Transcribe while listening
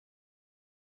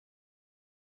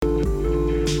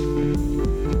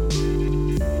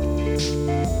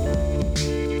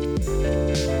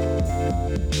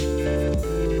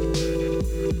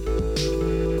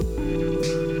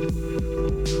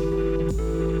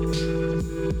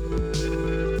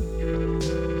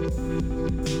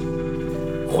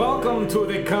Welcome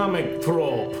to the comic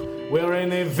trope. We're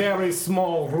in a very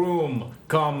small room,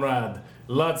 comrade.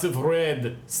 Lots of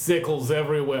red, sickles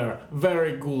everywhere.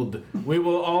 Very good. We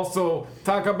will also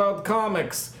talk about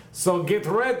comics. So get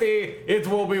ready, it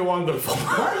will be wonderful.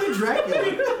 Why are you Dracula?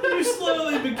 You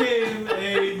slowly became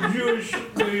a Jewish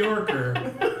New Yorker.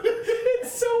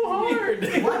 It's so hard.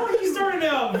 Why were you Started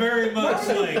out very much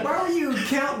like... Why were you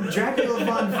Count Dracula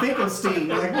von Finkelstein?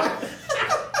 Like what?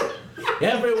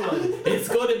 Everyone, it's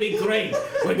going to be great.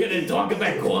 We're going to talk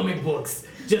about comic books.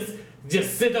 Just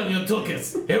sit on your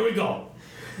tuchus. Here we go.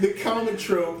 The comic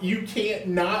trope, you can't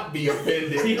not be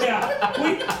offended. Yeah.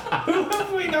 Who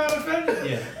have we not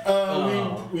offended yet?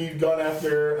 We've gone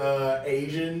after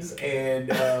Asians and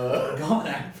Gone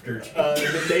after.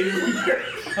 the Native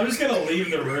Americans. I'm just going to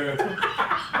leave the room.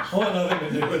 I want nothing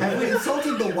to do with Have it. we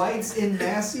insulted the whites in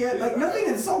mass yet? Like nothing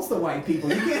insults the white people.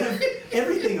 You can't.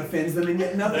 Everything offends them, and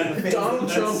yet nothing offends Donald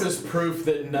them. Trump is proof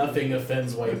that nothing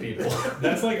offends white people.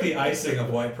 That's like the icing of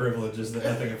white privilege is that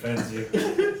nothing offends you.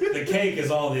 The cake is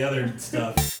all the other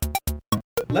stuff.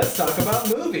 Let's talk about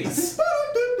movies.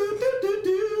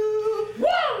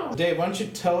 Dave, why don't you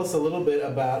tell us a little bit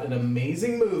about an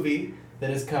amazing movie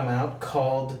that has come out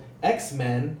called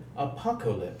X-Men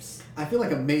Apocalypse. I feel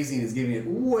like Amazing is giving it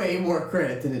way more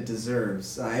credit than it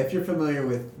deserves. If you're familiar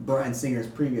with Bryan Singer's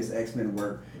previous X-Men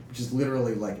work, which is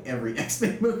literally like every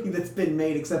X-Men movie that's been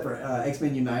made except for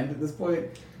X-Men United at this point.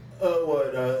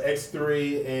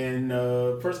 X3 and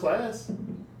First Class?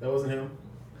 That wasn't him.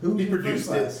 Who He did First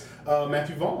produced it.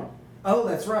 Matthew Vaughn. Oh,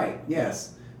 that's right.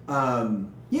 Yes.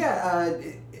 And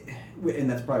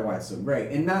that's probably why it's so great.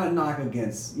 And not a knock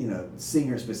against,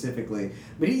 Singer specifically,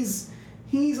 but he's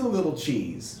a little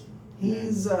cheese.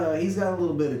 He's got a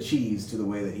little bit of cheese to the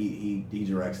way that he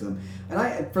directs them.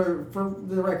 And for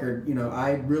the record,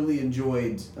 I really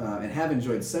enjoyed and have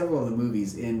enjoyed several of the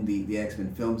movies in the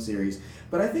X-Men film series.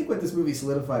 But I think what this movie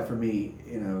solidified for me,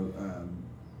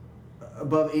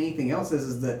 above anything else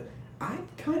is that I'm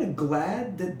kind of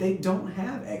glad that they don't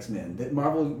have X-Men, that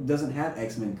Marvel doesn't have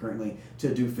X-Men currently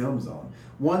to do films on.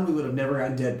 One, we would have never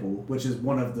gotten Deadpool, which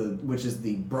is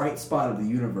the bright spot of the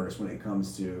universe when it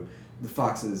comes to the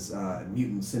Fox's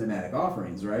mutant cinematic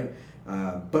offerings, right?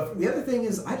 But the other thing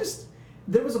is,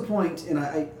 there was a point, and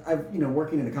I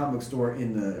working in a comic book store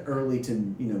in the early to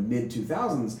mid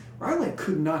 2000s, where I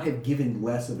could not have given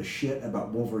less of a shit about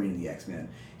Wolverine and the X-Men.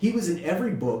 He was in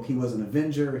every book. He was an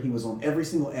Avenger. He was on every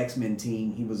single X-Men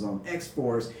team. He was on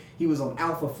X-Force. He was on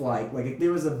Alpha Flight. Like, if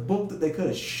there was a book that they could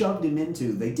have shoved him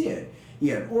into, they did. He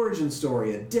had an origin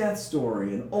story, a death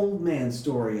story, an old man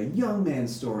story, a young man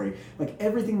story. Like,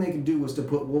 everything they could do was to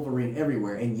put Wolverine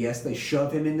everywhere. And yes, they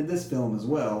shove him into this film as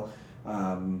well.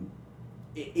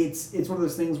 It's one of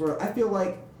those things where I feel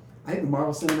like I think the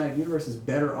Marvel Cinematic Universe is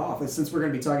better off, since we're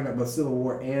going to be talking about both Civil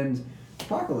War and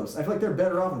Apocalypse. I feel like they're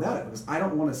better off without it, because I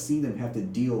don't want to see them have to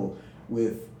deal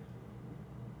with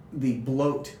the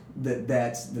bloat that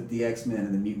the X-Men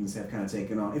and the mutants have kind of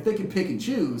taken on. If they could pick and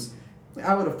choose,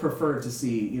 I would have preferred to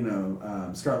see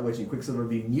Scarlet Witch and Quicksilver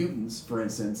be mutants, for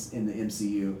instance, in the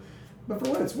MCU. But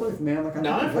for what it's worth, man,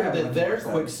 I've heard that their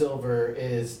Quicksilver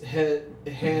is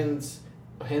hands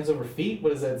over feet.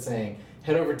 What is that saying?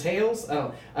 Head over tails?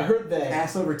 I heard that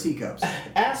ass over teacups.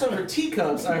 Ass over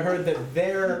teacups. I heard that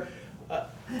their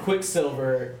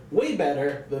Quicksilver way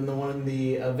better than the one in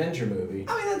the Avenger movie.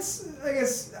 I mean, I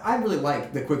guess I really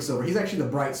like the Quicksilver. He's actually the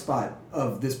bright spot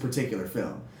of this particular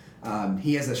film.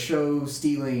 He has a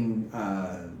show-stealing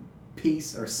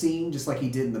piece or scene, just like he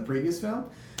did in the previous film.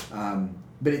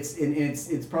 But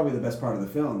it's probably the best part of the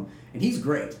film, and he's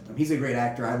great. He's a great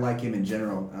actor. I like him in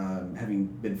general. Having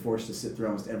been forced to sit through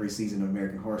almost every season of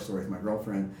American Horror Story with my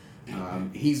girlfriend,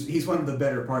 he's one of the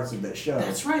better parts of that show.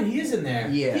 That's right, he is in there.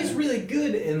 Yeah, he's really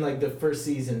good in the first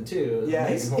season too. Yeah,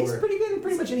 he's pretty good in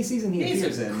pretty much any season he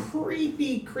appears in. He's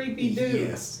a creepy dude.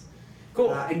 Yes,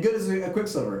 cool and good as a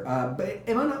Quicksilver. But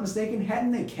am I not mistaken?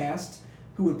 Hadn't they cast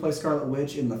who would play Scarlet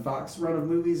Witch in the Fox run of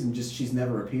movies, and she's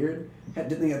never appeared?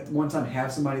 Didn't they at one time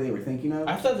have somebody they were thinking of?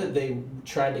 I thought that they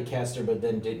tried to cast her, but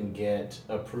then didn't get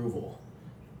approval.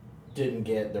 Didn't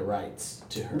get the rights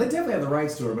to her. They definitely have the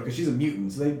rights to her because she's a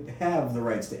mutant, so they have the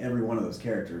rights to every one of those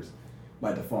characters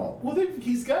by default. Well,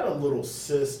 he's got a little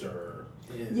sister.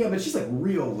 Yeah, but she's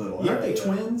real little. Aren't they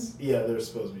twins? Yeah, they're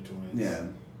supposed to be twins. Yeah.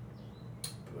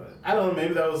 But I don't know,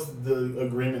 maybe that was the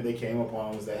agreement they came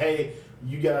upon, was that, hey,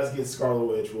 you guys get Scarlet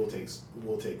Witch, we'll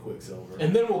take Quicksilver.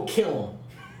 And then we'll kill him.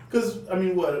 Because,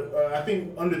 I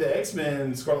think under the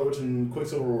X-Men, Scarlet Witch and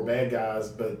Quicksilver were bad guys,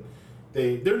 but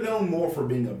they're known more for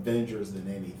being Avengers than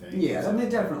anything. Yeah, they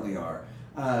definitely are.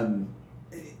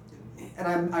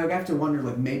 and I have to wonder,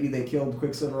 like, maybe they killed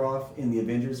Quicksilver off in the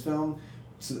Avengers film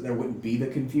so that there wouldn't be the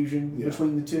confusion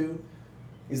between the two.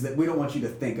 Is that we don't want you to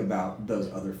think about those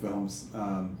other films.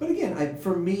 But again,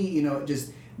 for me, you know,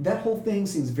 just that whole thing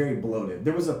seems very bloated.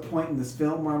 There was a point in this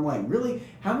film where I'm like, really?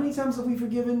 How many times have we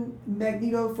forgiven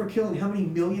Magneto for killing how many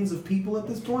millions of people at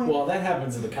this point? Well, that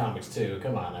happens in the comics too.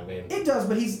 Come on, I mean. It does,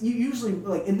 but he's usually,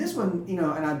 like, in this one, you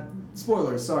know, and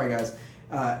spoilers, sorry guys.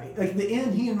 Like, at the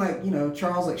end, he and, like, you know,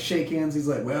 Charles, like, shake hands. He's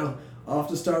like, well, off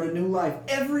to start a new life.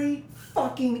 Every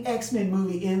fucking X-Men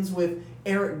movie ends with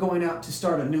Eric going out to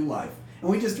start a new life. And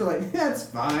we just were like, that's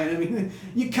fine. I mean,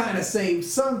 you kind of saved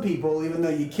some people, even though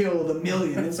you killed a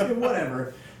million. It's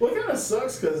whatever. Well, it kind of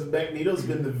sucks because Magneto's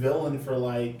been the villain for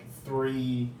like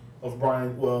three of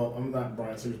Brian. Well, I'm not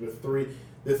Brian Singer's, but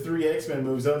the three X-Men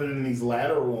movies, other than these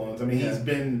latter ones. I mean, he's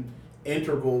been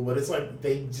integral, but it's like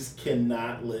they just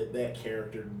cannot let that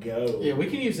character go. Yeah, we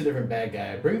can use a different bad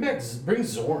guy. Bring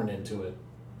Zorn into it.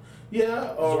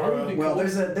 Yeah, or well,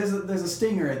 there's a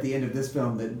stinger at the end of this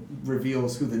film that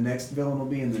reveals who the next villain will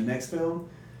be in the next film.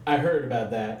 I heard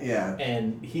about that. Yeah,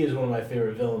 and he is one of my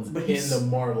favorite villains in the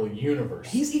Marvel universe.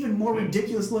 He's even more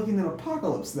ridiculous looking than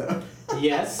Apocalypse, though.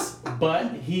 Yes,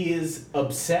 but he is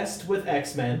obsessed with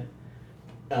X-Men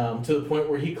to the point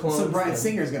where he clones. So Bryan them.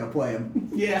 Singer's gonna play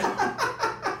him. Yeah.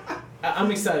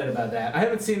 I'm excited about that. I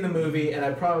haven't seen the movie, and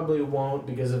I probably won't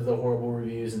because of the horrible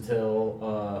reviews until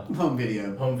home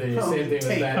video. Same thing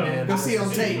with Batman. Go see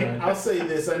on tape. I'll say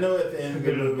this: I know at the end of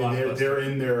the movie they're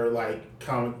in their like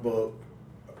comic book,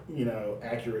 you know,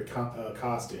 accurate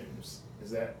costumes.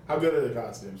 Is that how good are the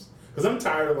costumes? Because I'm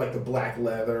tired of like the black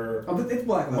leather. Oh, but it's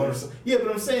black leather. Yeah,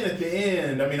 but I'm saying at the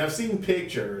end. I mean, I've seen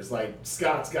pictures. Like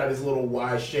Scott's got his little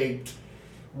Y-shaped,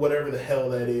 whatever the hell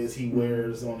that is he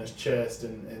wears on his chest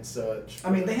and such. I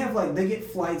mean, they get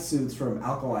flight suits from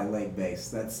Alkali Lake Base.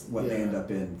 That's what they end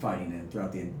up in fighting in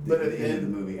throughout the end of the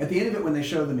movie. At the end of it, when they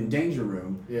show them in Danger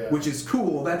Room, which is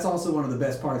cool. That's also one of the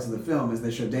best parts of the film is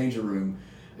they show Danger Room,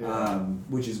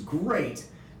 which is great.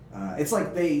 It's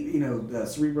like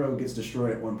Cerebro gets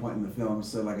destroyed at one point in the film,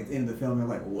 so like at the end of the film they're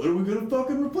like, what are we gonna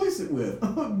fucking replace it with?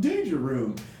 Danger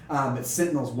Room. But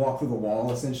Sentinels walk through the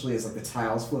wall essentially as like the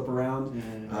tiles flip around.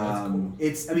 Cool.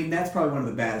 That's probably one of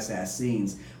the baddest ass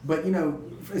scenes. But you know,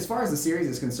 as far as the series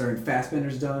is concerned,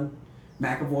 Fassbender's done,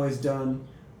 McAvoy's done,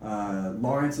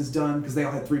 Lawrence is done because they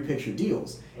all had 3-picture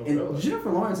deals. And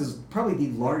Jennifer Lawrence is probably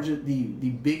the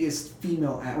biggest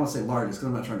female. I won't say largest because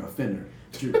I'm not trying to offend her.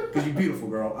 Because you're beautiful,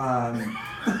 girl.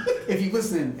 If you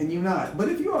listen, and you're not, but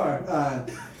if you are,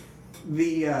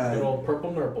 good old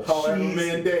purple nurple. Holler at my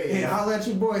man Dave. Yeah, holler at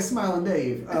your boy, Smiling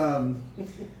Dave.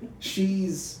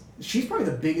 She's probably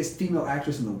the biggest female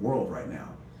actress in the world right now.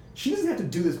 She doesn't have to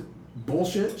do this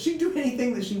bullshit. She can do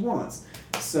anything that she wants.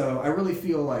 So I really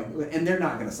feel like, and they're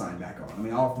not going to sign back on. I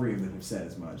mean, all three of them have said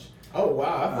as much. Oh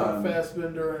wow! I thought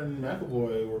Fassbender and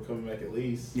McAvoy were coming back at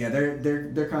least. Yeah,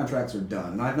 their contracts are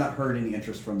done, and I've not heard any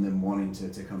interest from them wanting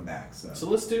to come back. So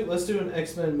let's do an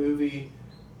X-Men movie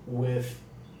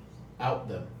without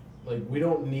them. Like we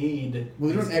don't need. Well,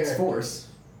 we don't X-Force.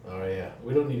 Oh yeah,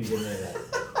 we don't need to get into that.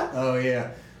 Oh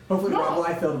yeah. Hopefully Rob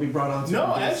Liefeld will be brought on to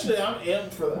No, actually, I'm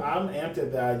amped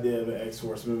at the idea of an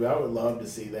X-Force movie. I would love to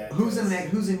see that. Who's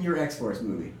in your X-Force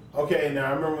movie? Okay, now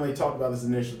I remember when they talked about this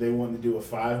initially, they wanted to do a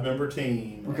 5-member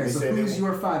team. Okay, so who's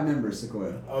your 5 members,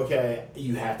 Sequoyah? Okay,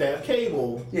 you have to have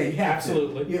Cable. Yeah, you have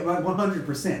absolutely. To. Yeah, like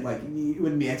 100%. Like, it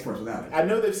wouldn't be X-Force without it. I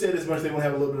know they've said as much. They want to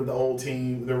have a little bit of the old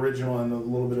team, the original, and a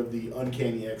little bit of the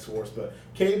uncanny X-Force. But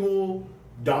Cable,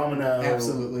 Domino.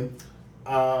 Absolutely.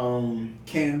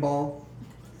 Cannonball.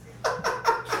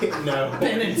 No.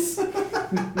 Penance.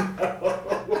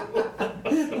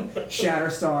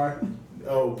 Shatterstar.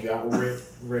 Oh God,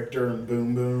 Richter and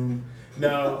Boom Boom.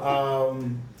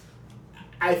 No,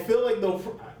 I feel like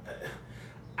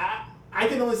I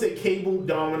can only say Cable,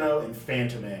 Domino, and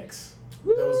Phantom X.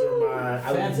 Those are my.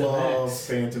 I love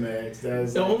Phantom X.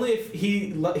 Only if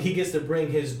he gets to bring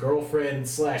his girlfriend /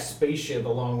 spaceship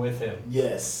along with him.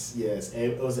 Yes.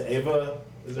 Was it Ava?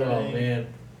 Is her name? Oh man.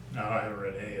 No, I haven't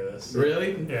read any of this.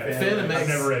 Really? Yeah, Phantom X. I've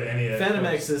never read any of it. Phantom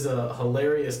X is a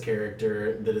hilarious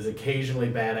character that is occasionally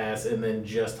badass and then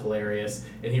just hilarious.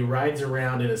 And he rides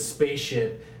around in a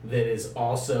spaceship that is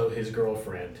also his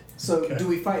girlfriend. So, do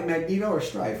we fight Magneto or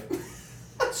Strife?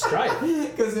 Strife.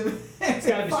 Because it's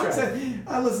got to be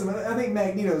Strife. Listen, I think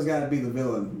Magneto's got to be the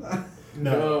villain.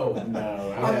 No.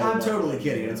 I'm totally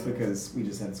kidding. It's because we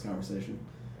just had this conversation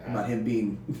about him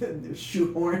being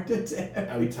shoehorned into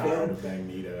every I'm tired film. of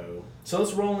Magneto. So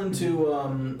let's roll into a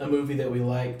movie that we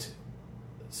liked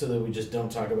so that we just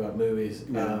don't talk about movies.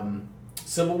 Yeah.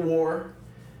 Civil War.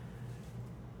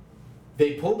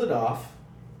 They pulled it off.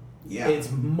 Yeah. It's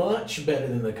much better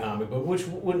than the comic book, which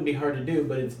wouldn't be hard to do,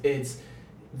 but it's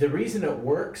the reason it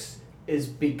works is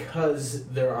because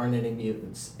there aren't any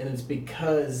mutants, and it's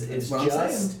because it's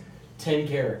just 10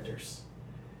 characters.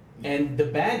 And the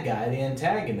bad guy, the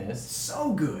antagonist...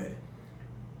 So good.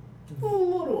 A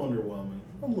little underwhelming.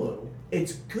 A little.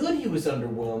 It's good he was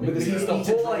underwhelming Because because he the needs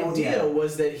to whole draw- idea yeah.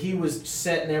 was that he was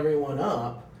setting everyone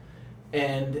up,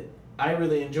 and I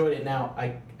really enjoyed it. Now,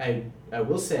 I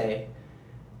will say,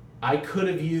 I could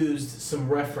have used some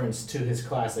reference to his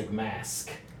classic mask.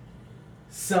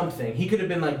 Something. He could have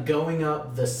been like going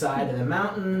up the side of the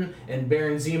mountain, and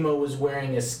Baron Zemo was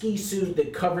wearing a ski suit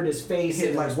that covered his face. He had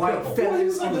and like it was white purple.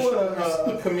 feathers. Well, he was on like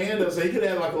the a commando, so he could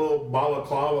have like a little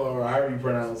balaclava or however you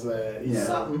pronounce that. Yeah.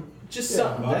 Something. Just Yeah,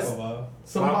 something. That's Baklava.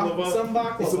 some Baklava? some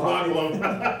baklava. It's a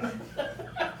baklava.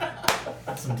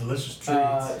 Some delicious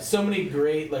treats. So many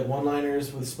great like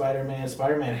one-liners with Spider-Man.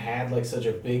 Spider-Man had like such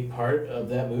a big part of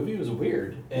that movie. It was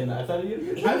weird, and I thought he did a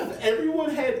good job. Everyone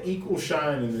had equal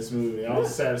shine in this movie. I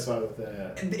was satisfied with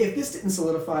that. If this didn't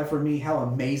solidify for me how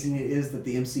amazing it is that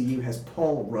the MCU has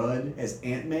Paul Rudd as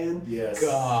Ant-Man, Yes.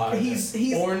 God, He's-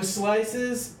 orange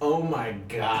slices. Oh my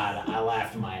God, I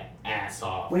laughed my ass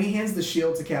off. when he hands the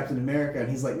shield to Captain America and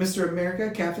he's like, Mr.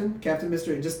 America, Captain,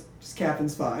 Mr. Just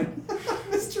Captain's fine.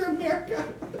 Mr. America.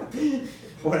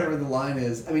 Whatever the line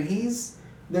is. I mean,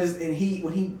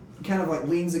 when he kind of like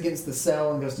leans against the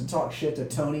cell and goes to talk shit to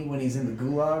Tony when he's in the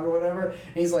gulag or whatever,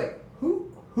 and he's like,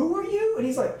 who are you? And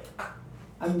he's like,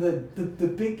 I'm the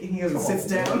big, and he goes and sits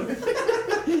down.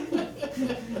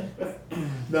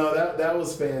 No, that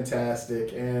was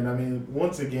fantastic. And I mean,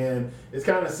 once again, it's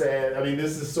kind of sad. I mean,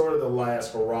 this is sort of the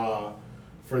last hurrah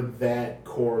for that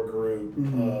core group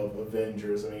of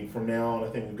Avengers. I mean, from now on, I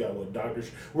think we've got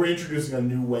we're introducing a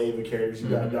new wave of characters.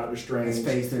 You've got Doctor Strange, It's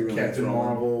phase 3 really Captain strong.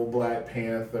 Marvel, Black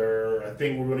Panther. I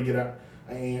think we're going to get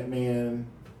an Ant-Man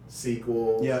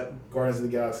sequel. Yep. Guardians of the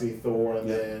Galaxy, Thor, and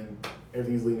Yep. then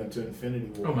everything's leading up to Infinity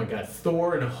War. Oh my God,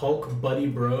 Thor and Hulk buddy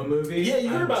bro movie. Yeah, you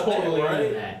heard I'm about totally that,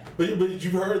 into right? that. But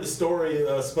you've heard the story,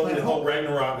 supposedly Planet Hulk Hulk.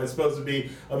 Ragnarok is supposed to be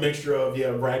a mixture of,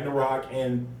 Ragnarok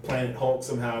and Planet Hulk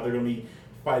somehow. They're going to be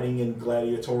fighting in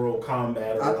gladiatorial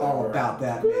combat. Or I'm all whatever. about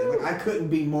that, man. Like, I couldn't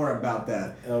be more about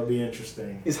that. That'll be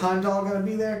interesting. Is Heimdall going to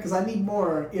be there? Because I need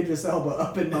more Idris Elba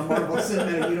up in my Marvel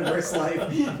Cinematic Universe life.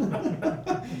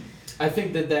 I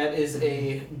think that is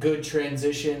a good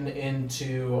transition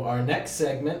into our next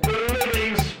segment, the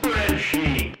living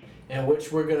spreadsheet, in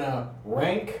which we're gonna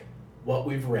rank what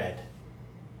we've read.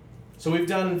 So we've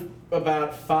done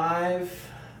about 5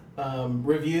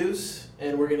 reviews,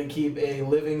 and we're gonna keep a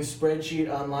living spreadsheet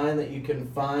online that you can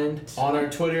find on our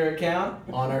Twitter account,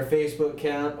 on our Facebook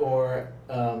account, or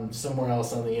somewhere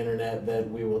else on the internet that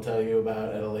we will tell you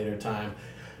about at a later time.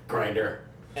 Grindr.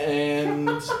 And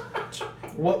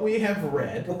what we have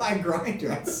read, Why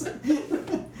grinders?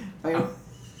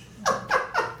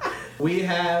 we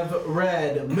have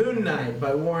read Moon Knight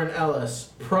by Warren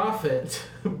Ellis, Prophet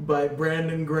by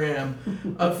Brandon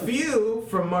Graham, a few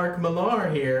from Mark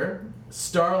Millar here,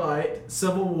 Starlight,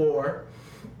 Civil War,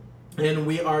 and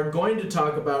we are going to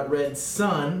talk about Red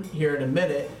Sun here in a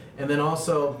minute, and then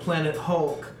also Planet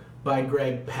Hulk by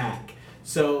Greg Pak.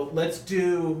 So let's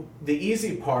do the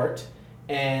easy part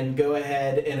and go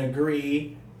ahead and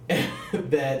agree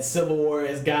that Civil War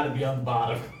has got to be on the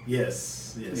bottom.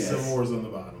 Yes. Yes. Civil War's on the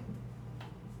bottom.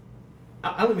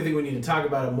 I don't even think we need to talk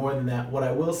about it more than that. What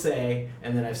I will say,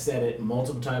 and then I've said it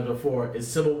multiple times before, is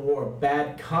Civil War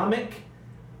bad comic,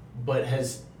 but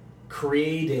has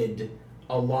created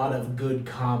a lot of good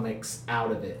comics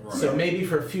out of it. Right. So maybe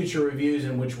for future reviews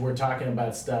in which we're talking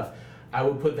about stuff, I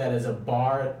would put that as a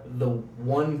bar. The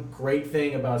one great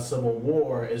thing about Civil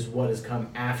War is what has come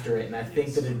after it, and I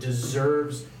think that it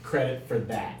deserves credit for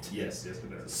that. Yes, it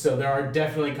does. So there are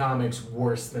definitely comics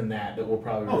worse than that we'll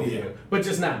probably review, yeah. but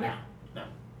just not now. No.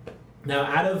 Now,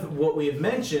 out of what we have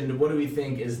mentioned, what do we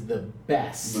think is the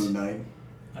best? Moon Knight.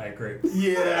 I agree.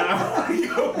 Yeah.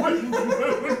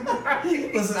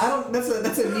 Listen,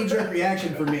 that's a knee-jerk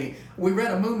reaction for me. We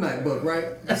read a Moon Knight book,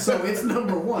 right? So it's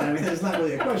number 1. I mean, there's not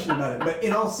really a question about it. But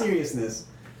in all seriousness,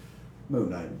 Moon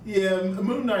Knight. Yeah,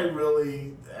 Moon Knight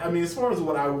really, I mean, as far as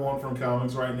what I want from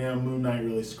comics right now, Moon Knight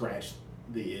really scratched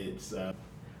the itch. So.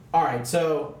 All right,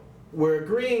 so we're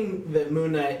agreeing that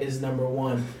Moon Knight is number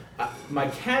 1. My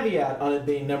caveat on it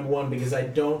being number 1, because I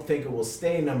don't think it will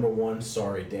stay number 1,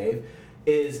 sorry, Dave,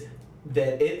 is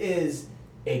that it is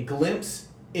a glimpse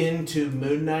into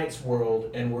Moon Knight's world,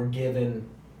 and we're given,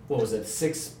 what was it,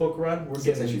 6-book run? We're 6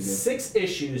 given issues, yeah. 6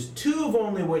 issues, 2 of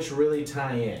only which really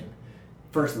tie in,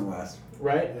 First and last.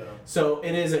 right? Yeah. So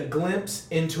it is a glimpse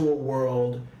into a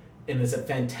world and it's a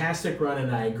fantastic run,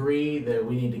 and I agree that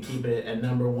we need to keep it at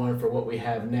number 1 for what we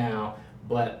have now,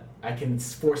 but I can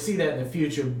foresee that in the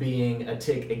future being a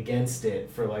tick against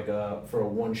it for a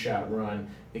one-shot run,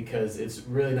 because it's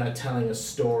really not telling a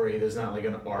story. There's not like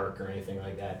an arc or anything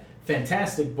like that.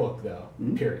 Fantastic book though,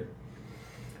 period.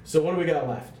 So what do we got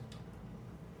left?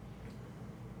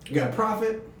 We got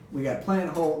Prophet, we got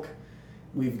Planet Hulk,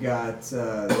 we've got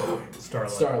Starlight.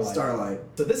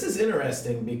 So this is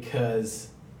interesting because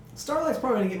Starlight's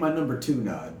probably going to get my number 2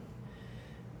 nod.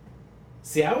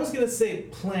 see, I was going to say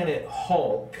Planet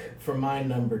Hulk for my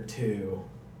number 2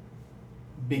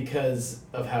 because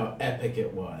of how epic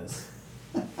it was.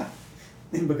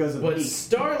 And because of But me.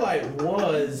 Starlight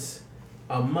was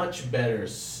a much better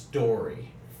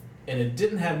story, and it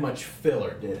didn't have much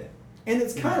filler, did it? And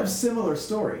it's kind of similar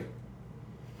story.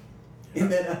 In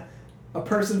that a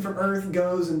person from Earth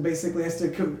goes and basically has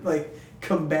to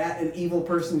combat an evil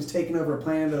person who's taken over a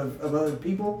planet of other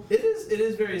people. It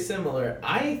is very similar.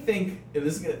 I think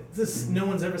this no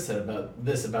one's ever said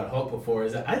about Hulk before,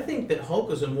 is that I think that Hulk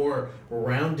was a more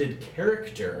rounded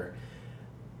character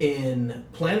in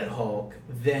Planet Hulk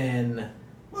than...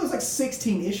 Well, there's like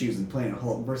 16 issues in Planet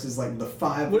Hulk versus like the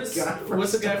 5. What's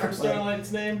the guy from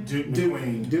Starlight's name? Duke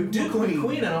McQueen. Duke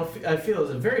McQueen, I feel,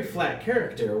 is a very flat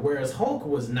character, whereas Hulk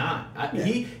was not.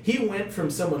 He went from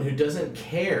someone who doesn't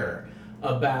care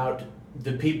about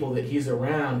the people that he's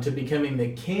around to becoming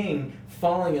the king,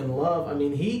 falling in love. I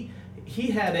mean, he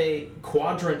had a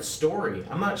quadrant story.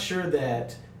 I'm not sure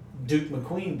that Duke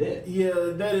McQueen did. Yeah,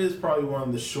 that is probably one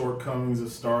of the shortcomings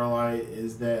of Starlight,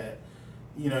 is that,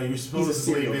 you know, you're supposed He's a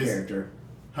serial character.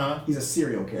 Huh? He's a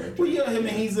serial character. Well, yeah, I mean,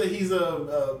 he's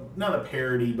a not a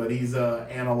parody, but he's a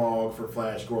analog for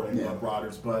Flash Gordon and Buck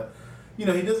Rogers. But, you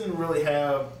know, he doesn't really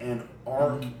have an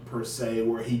arc per se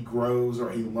where he grows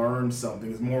or he learns something.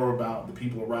 It's more about the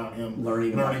people around him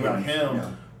learning about him.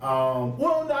 Yeah.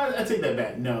 Well, no, I take that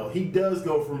back. No, he does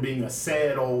go from being a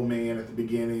sad old man at the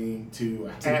beginning to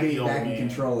a happy being old back man. in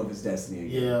control of his destiny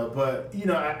again. Yeah, but, you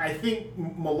know, I think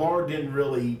Millar didn't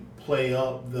really play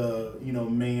up the, you know,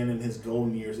 man in his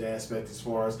golden years aspect, as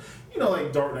far as, you know,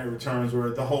 like Dark Knight Returns,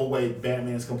 where the whole way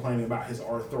Batman's complaining about his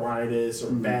arthritis or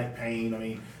back pain. I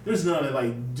mean, there's none of,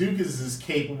 like, Duke is as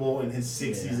capable in his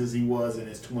 60s as he was in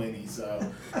his 20s.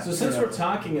 So since we're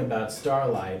talking about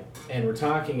Starlight and we're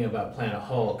talking about Planet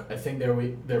Hulk, I think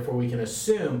therefore we can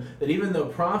assume that even though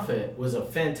Prophet was a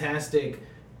fantastic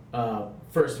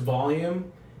first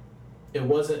volume,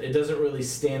 it doesn't really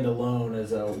stand alone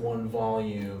as a one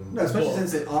volume. No, especially book.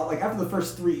 since after the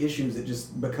first 3 issues, it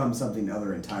just becomes something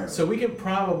other entirely. So we can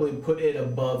probably put it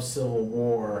above Civil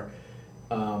War,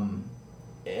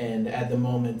 and at the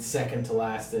moment second to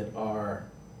last at our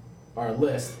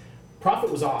list.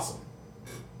 Prophet was awesome.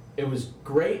 It was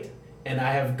great, and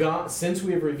I have since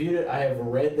we have reviewed it, I have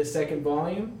read the second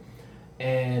volume,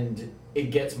 and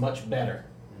it gets much better.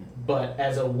 But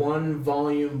as a one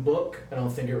volume book, I don't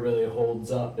think it really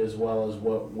holds up as well as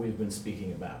what we've been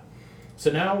speaking about. So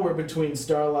now we're between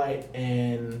Starlight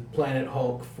and Planet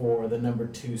Hulk for the number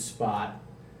 2 spot.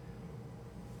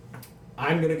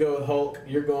 I'm going to go with Hulk.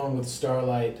 You're going with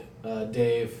Starlight,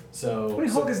 Dave. So I mean,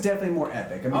 Hulk is definitely more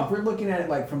epic. I mean, if we're looking at it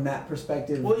like from that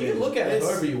perspective. Well, you can look at it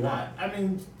however you want. I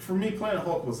mean, for me, Planet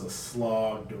Hulk was a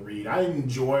slog to read. I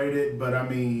enjoyed it, but I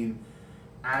mean,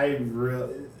 I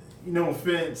really, no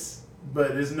offense, but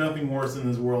there's nothing worse in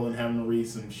this world than having to read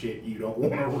some shit you don't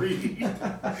want to read.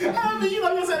 I mean,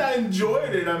 like I said, I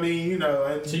enjoyed it. I mean, you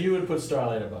know. So you would put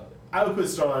Starlight above it? I would put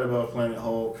Starlight above Planet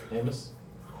Hulk. Amos?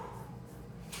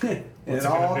 And it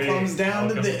all comes down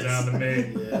to this. Down to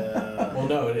me. Yeah. Well,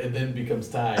 no, it then becomes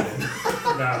tied. No,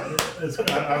 I was going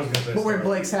to say But we're in Starlight.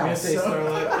 Blake's I'm going to house. say So.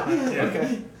 Starlight. Yeah.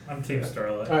 Okay. I'm Team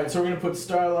Starlight. All right, so we're going to put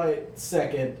Starlight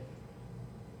second.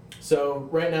 So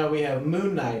right now we have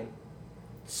Moon Knight,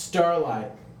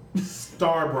 Starlight,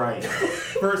 Starbright.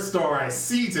 First star I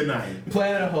see tonight.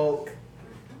 Planet Hulk,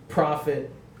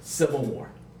 Prophet, Civil War.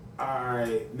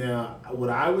 Alright, now, what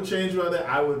I would change about that,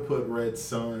 I would put Red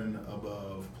Sun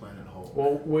above Planet Hulk.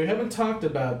 Well, we haven't talked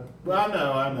about... Well,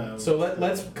 I know. So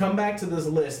let's come back to this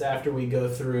list after we go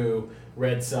through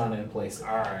Red Sun and places.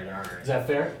 Alright. Is that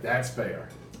fair? That's fair.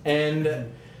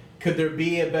 And could there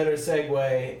be a better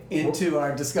segue Into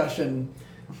our discussion.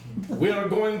 We are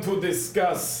going to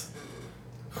discuss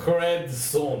Red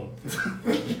Sun.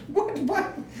 What?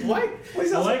 What?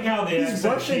 He's I like how the He's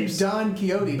accent Russian keeps Don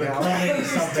Quixote now. becoming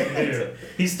something new.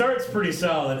 He starts pretty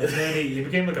solid, and then he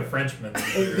became like a Frenchman.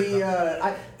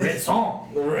 Red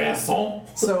Sun.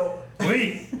 So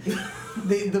Oui.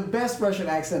 the best Russian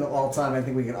accent of all time, I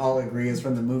think we can all agree, is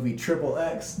from the movie Triple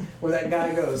X, where that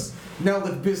guy goes, "Now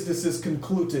that business is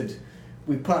concluded,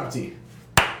 We party.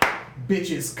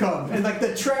 Bitches come. And like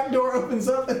the trap door opens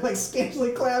up and like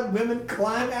scantily clad women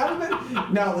climb out of it.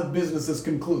 Now the business is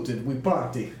concluded. We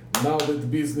party. Now that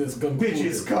business concluded,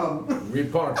 Bitches come. we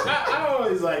party. I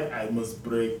always like, I must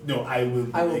break. No, I will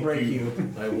break, I will break you.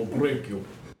 I will break you.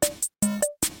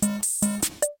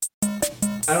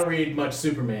 I don't read much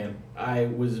Superman. I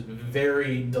was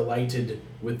very delighted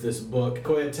with this book.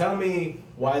 Sequoyah, tell me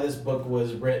why this book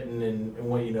was written and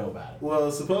what you know about it.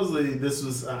 Well, supposedly this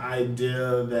was an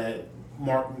idea that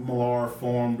Mark Millar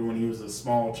formed when he was a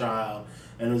small child,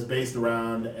 and it was based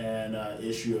around an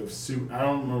issue of I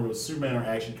don't remember if it was Superman or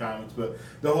Action Comics, but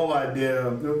the whole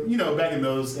idea, back in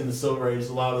the Silver Age,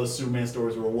 a lot of those Superman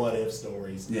stories were what-if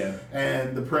stories. Yeah.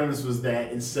 And the premise was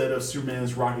that instead of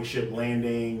Superman's rocket ship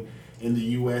landing in the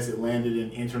U.S., it landed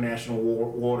in international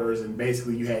waters, and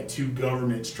basically you had two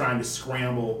governments trying to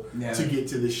scramble to get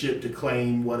to the ship to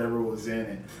claim whatever was in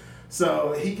it.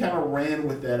 So he kind of ran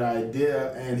with that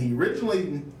idea, and he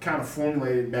originally kind of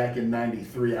formulated it back in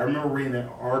 '93. I remember reading an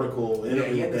article in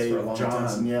with Dave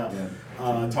Johnson,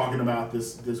 talking about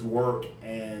this work,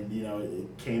 and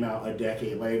it came out a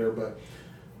decade later. But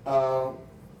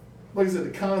like I said,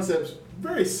 the concept's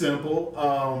very simple.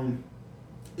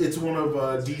 It's one of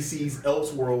DC's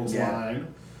Elseworlds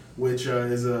line, which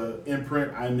is an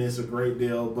imprint I miss a great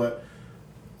deal, but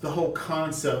the whole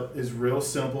concept is real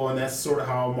simple, and that's sort of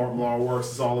how Mark Millar works.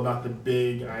 It's all about the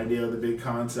big idea, the big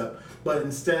concept. But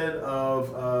instead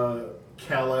of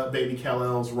baby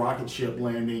Kal-El's rocket ship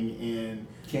landing in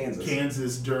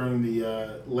Kansas during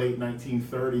the late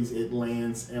 1930s, it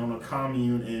lands on a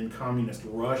commune in communist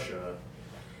Russia,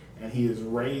 and he is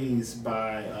raised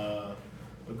by a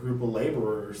group of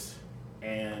laborers,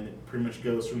 and it pretty much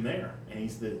goes from there.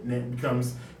 And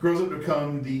grows up to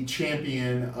become the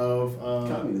champion of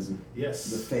communism.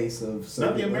 Yes, the face of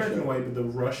not the American Russia. way, but the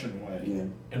Russian way. Yeah.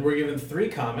 And we're given 3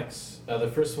 comics. The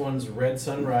first one's Red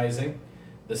Sun Rising.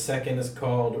 The second is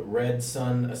called Red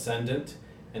Sun Ascendant.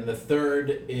 And the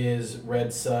third is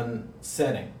Red Sun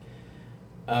Setting.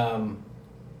 The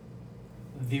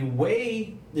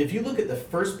way, if you look at the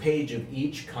first page of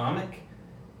each comic,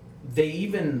 they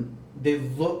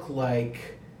look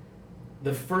like,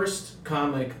 the first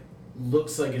comic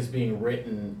looks like it's being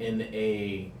written in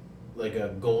a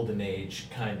golden age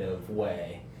kind of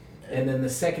way, and then the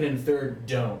second and third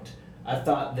don't. I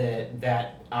thought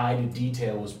that eye to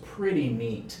detail was pretty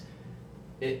neat.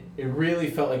 It really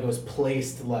felt like it was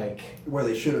placed like where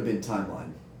they should have been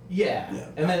timeline. Yeah.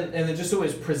 And then just the way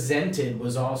it's presented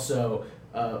was also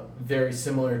very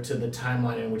similar to the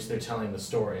timeline in which they're telling the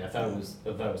story. I thought it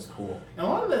was cool. And a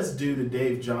lot of that's due to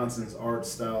Dave Johnson's art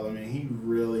style. I mean, he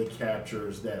really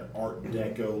captures that Art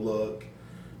Deco look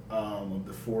of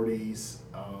the 40s,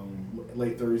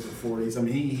 late 30s and 40s. I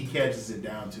mean, he catches it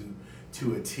down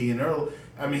to a T. And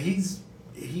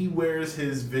he wears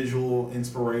his visual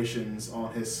inspirations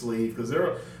on his sleeve, because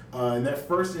there are in that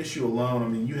first issue alone. I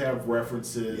mean, you have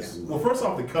references. Well, first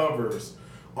off, the covers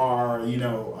are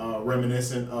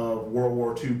reminiscent of World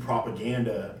War II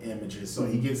propaganda images, so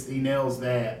he nails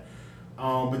that.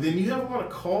 But then you have a lot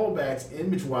of callbacks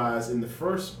image-wise in the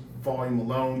first volume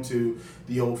alone to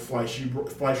the old Fleischer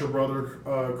Brother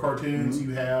cartoons.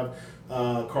 You have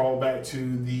callback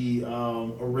to the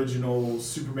original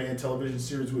Superman television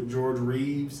series with George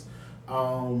Reeves.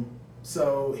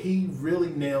 So he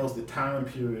really nails the time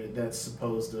period that's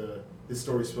this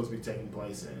story's supposed to be taking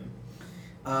place in.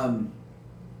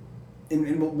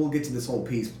 And we'll get to this whole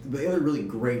piece. But the other really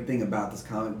great thing about this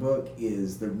comic book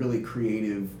is the really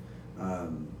creative,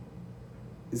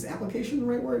 is application the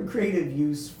right word? Creative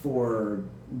use for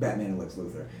Batman and Lex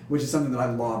Luthor, which is something that I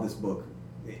love this book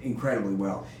incredibly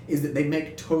well, is that they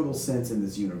make total sense in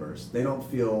this universe. They don't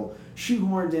feel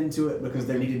shoehorned into it because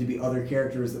there needed to be other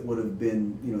characters that would have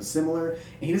been, similar. And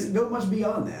he doesn't go much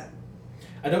beyond that.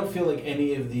 I don't feel like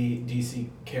any of the DC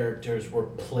characters were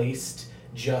placed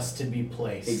just to be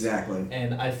placed. Exactly.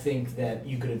 And I think that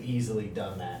you could have easily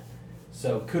done that.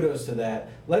 So kudos to that.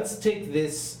 Let's take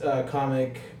this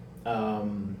comic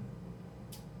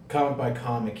by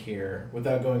comic here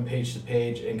without going page to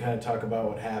page and kind of talk about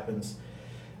what happens.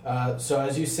 So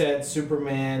as you said,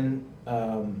 Superman,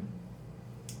 I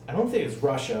don't think it's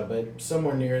Russia, but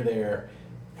somewhere near there,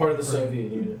 part of the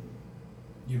Soviet Union.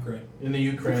 Ukraine. In the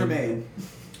Ukraine.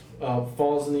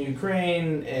 Falls in the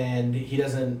Ukraine, and he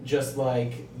doesn't, just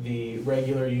like the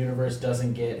regular universe,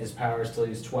 doesn't get his powers till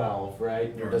he's 12,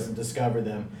 right? Or doesn't discover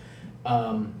them.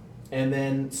 And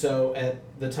then, so at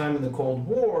the time of the Cold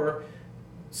War,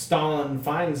 Stalin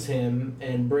finds him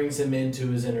and brings him into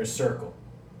his inner circle.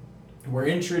 We're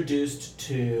introduced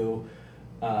to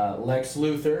Lex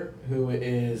Luthor, who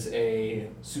is a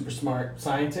super smart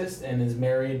scientist and is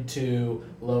married to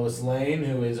Lois Lane,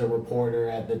 who is a reporter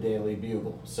at the Daily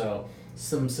Bugle. So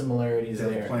some similarities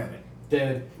there. Planet.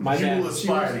 My bad. She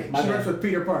works with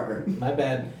Peter Parker. My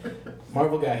bad.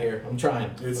 Marvel got here. I'm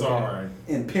trying. It's all right.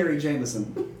 And Perry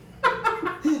Jameson.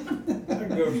 I can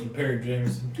go for some Perry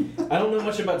Jameson. I don't know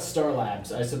much about Star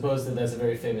Labs. I suppose that's a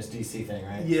very famous DC thing,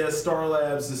 right? Yeah, Star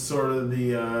Labs is sort of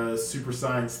the super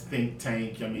science think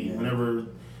tank. I mean, whenever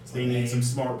they need some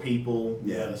smart people.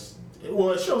 Yes.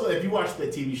 Well, it shows up. If you watch that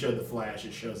TV show, The Flash,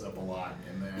 it shows up a lot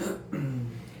in there.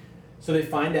 So they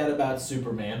find out about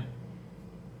Superman,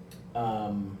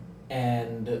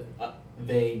 and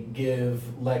they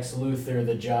give Lex Luthor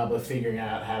the job of figuring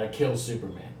out how to kill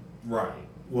Superman. Right.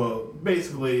 Well,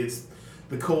 basically, it's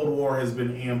the Cold War has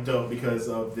been amped up because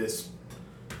of this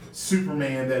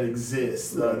Superman that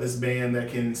exists. This man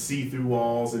that can see through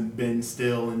walls and bend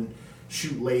still and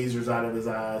shoot lasers out of his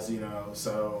eyes.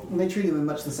 So And they treat him in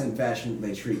much the same fashion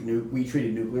we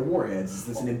treated nuclear warheads.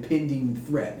 It's an impending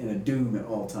threat and a doom at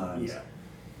all times. yeah.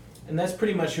 And that's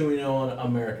pretty much who we know on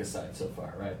America's side so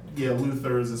far, right? Yeah,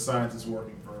 Luthor is a scientist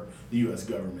working for the U.S.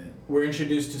 government. We're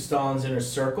introduced to Stalin's inner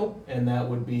circle, and that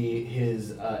would be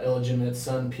his illegitimate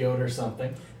son, Pyotr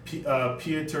something.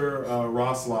 Pyotr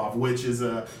Roslov, which is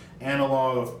a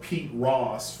analog of Pete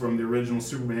Ross from the original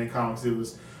Superman comics. It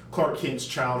was Clark Kent's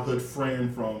childhood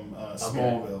friend from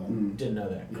Smallville. Didn't know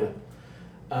that. Cool.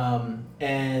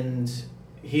 And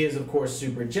he is, of course,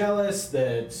 super jealous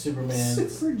that Superman...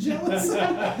 Super jealous?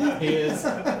 He is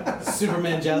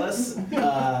Superman jealous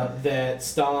that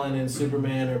Stalin and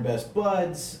Superman are best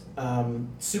buds.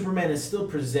 Superman is still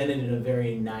presented in a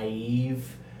very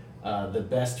naive, the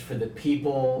best for the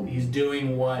people. He's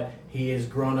doing what he has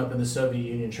grown up in the Soviet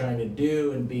Union trying to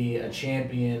do and be a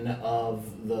champion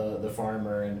of the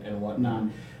farmer and whatnot.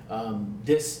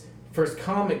 This first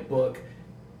comic book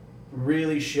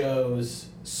really shows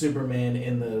Superman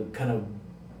in the kind of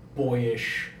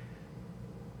boyish,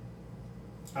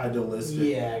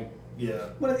 idealistic. Yeah.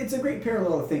 Well, it's a great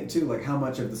parallel to think too, like how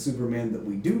much of the Superman that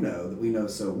we do know, that we know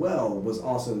so well, was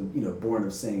also born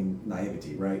of same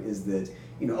naivety, right? Is that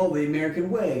the American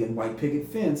way and white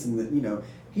picket fence, and that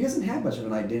he doesn't have much of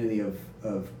an identity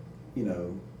of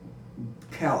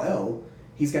Kal-El.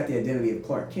 He's got the identity of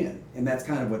Clark Kent, and that's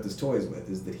kind of what this toys with,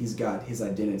 is that he's got his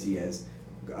identity as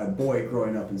a boy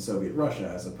growing up in Soviet Russia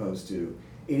as opposed to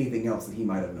anything else that he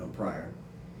might have known prior.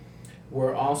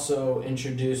 We're also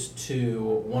introduced to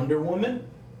Wonder Woman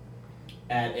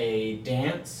at a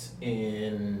dance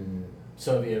in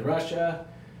Soviet Russia,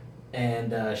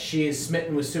 and she is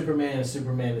smitten with Superman, and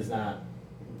Superman is not,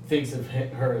 thinks of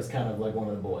her as kind of like one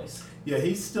of the boys. Yeah,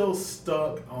 he's still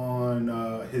stuck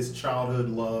on his childhood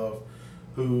love,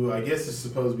 who I guess is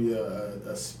supposed to be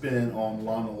a spin on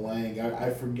Lana Lang. I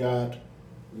forgot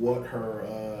what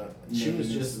her She name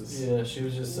was is. she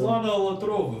was just Lana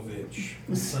Latrovovich.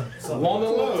 Lana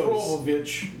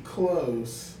Latrovovich.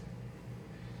 Close.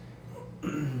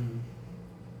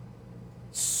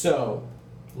 So,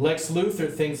 Lex Luthor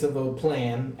thinks of a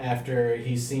plan after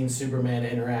he's seen Superman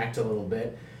interact a little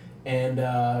bit, and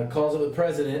calls up the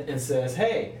president and says,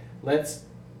 "Hey, let's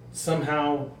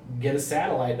somehow get a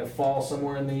satellite to fall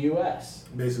somewhere in the U.S."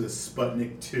 Basically,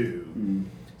 Sputnik 2.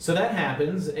 So that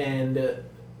happens, and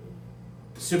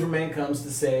Superman comes to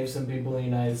save some people in the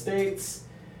United States,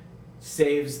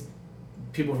 saves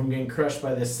people from getting crushed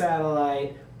by this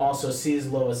satellite, also sees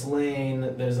Lois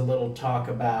Lane. There's a little talk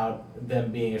about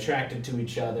them being attracted to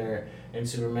each other, and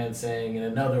Superman saying, "In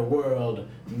another world,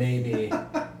 maybe."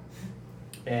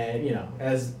 And,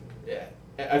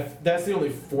 that's the only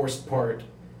forced part.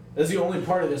 That's the only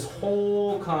part of this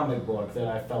whole comic book that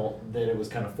I felt that it was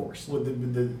kind of forced. With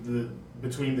the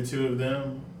between the two of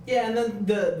them. Yeah, and then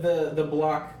the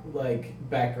block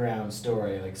background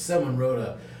story,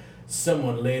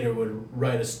 someone later would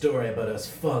write a story about us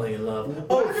falling in love.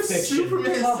 Why does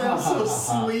Superman sound so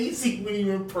sleazy when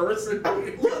you're in person?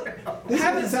 This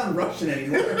doesn't sound Russian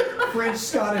anymore. French,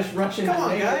 Scottish, Russian. Come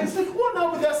on, guys. Well,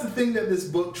 no, but that's the thing that this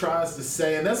book tries to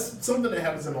say, and that's something that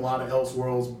happens in a lot of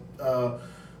Elseworlds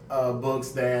books,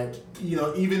 that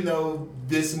even though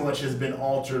this much has been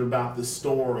altered about the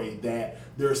story, that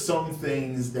there are some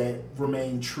things that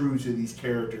remain true to these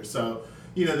characters. So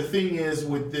the thing is,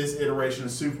 with this iteration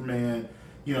of Superman,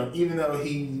 even though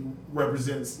he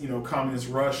represents communist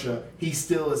Russia, he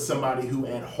still is somebody who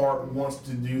at heart wants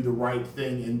to do the right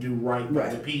thing and do right by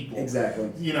the people.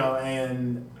 Exactly.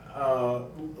 And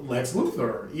Lex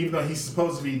Luthor, even though he's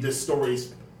supposed to be this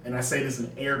story's, and I say this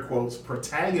in air quotes,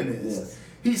 protagonist, Yes.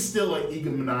 he's still an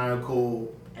egomaniacal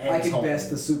I could best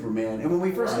the Superman. And when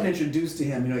we first get introduced to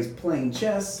him, he's playing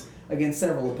chess against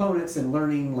several opponents and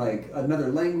learning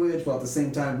another language while at the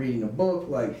same time reading a book.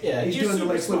 He's doing the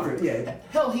Lex Luthor. Yeah.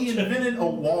 Hell, he invented a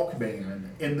Walkman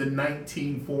in the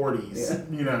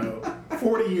 1940s.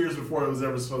 40 years before it was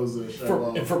ever supposed to show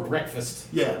up. For breakfast.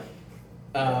 Yeah.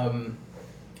 All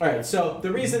right. So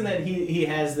the reason that he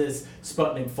has this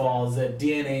Sputnik fall is that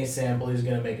DNA sample he's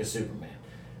going to make a Superman.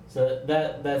 So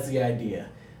that's the idea.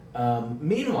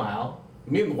 Meanwhile,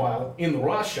 in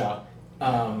Russia,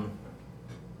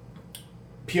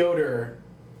 Pyotr,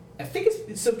 I think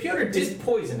Pyotr did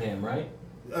poison him, right?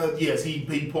 Yes,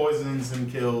 he poisons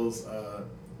and kills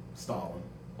Stalin.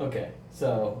 Okay,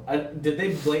 so did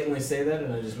they blatantly say that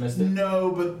and I just missed it?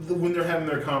 No, but when they're having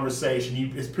their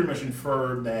conversation, it's pretty much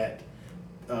inferred that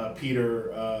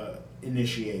Peter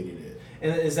initiated it.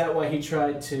 And is that why he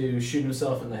tried to shoot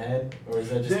himself in the head, or is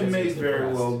that just? That may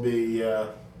very well be.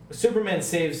 Superman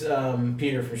saves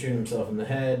Peter from shooting himself in the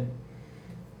head,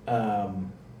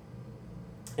 and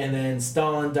then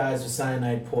Stalin dies of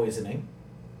cyanide poisoning,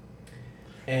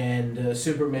 and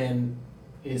Superman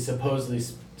is supposedly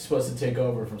supposed to take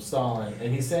over from Stalin,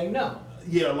 and he's saying no.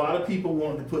 Yeah, a lot of people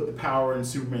want to put the power in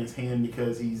Superman's hand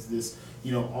because he's this,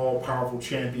 all-powerful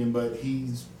champion, but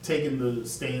he's taken the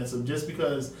stance of just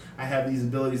because I have these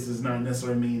abilities does not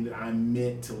necessarily mean that I'm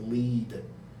meant to lead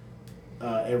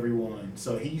everyone.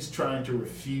 So he's trying to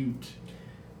refute.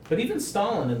 But even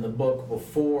Stalin in the book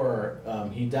before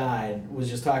he died was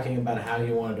just talking about how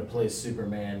he wanted to place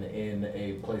Superman in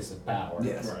a place of power.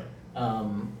 Yes. Right.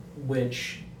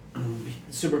 Which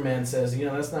Superman says,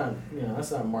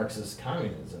 that's not Marxist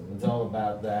communism. It's all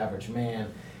about the average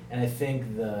man. And I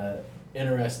think the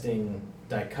interesting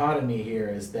dichotomy here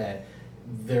is that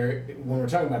when we're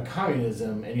talking about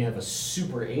communism and you have a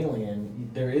super alien,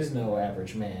 there is no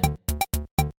average man.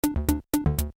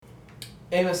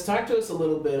 Amos, talk to us a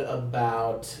little bit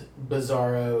about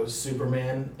Bizarro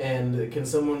Superman, and can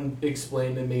someone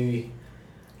explain to me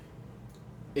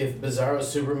if Bizarro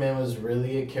Superman was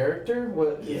really a character?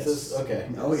 What is this? Okay.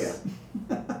 Oh yeah.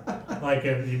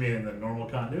 You mean in the normal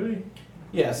continuity?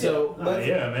 Yeah. So.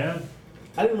 Yeah, man.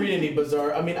 I didn't read any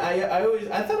Bizarro. I mean,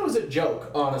 I thought it was a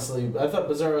joke. Honestly, I thought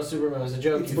Bizarro Superman was a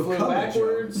joke. He flew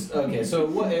backwards. Okay,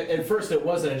 so at first it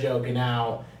wasn't a joke, and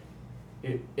now,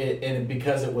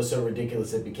 because it was so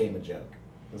ridiculous, it became a joke.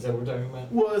 Is that what we're talking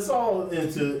about? Well, it's all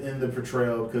in the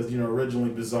portrayal because originally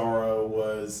Bizarro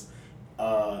was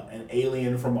an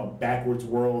alien from a backwards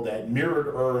world that mirrored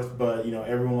Earth, but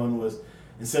everyone was,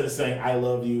 instead of saying I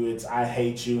love you, it's I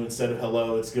hate you. Instead of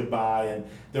hello, it's goodbye, and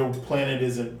their planet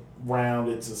isn't round,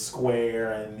 it's a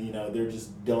square, and they're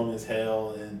just dumb as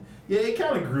hell, and it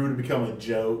kind of grew to become a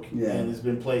joke, and it's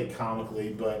been played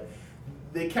comically, but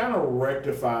they kind of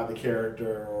rectified the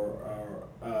character, or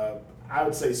I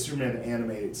would say Superman the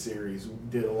animated series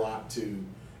did a lot to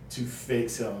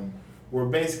fix him, where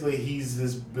basically he's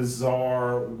this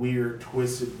bizarre, weird,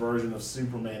 twisted version of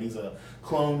Superman. He's a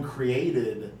clone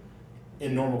created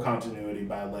in normal continuity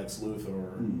by Lex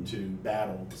Luthor to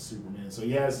battle Superman. So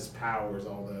he has his powers,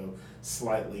 although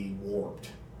slightly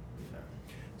warped.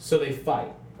 So they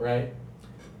fight, right?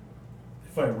 They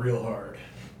fight real hard.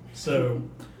 So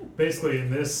basically in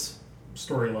this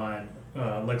storyline,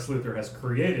 Lex Luthor has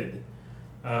created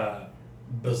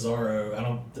Bizarro. I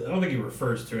don't think he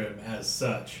refers to him as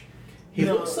such. He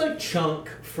looks like Chunk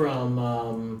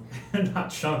from... Not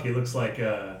Chunk, he looks like...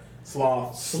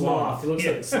 Sloth. He looks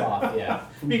like Sloth, yeah.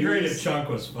 It'd be great if Chunk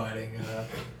was fighting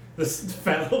this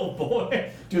fat little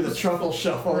boy. Do the truffle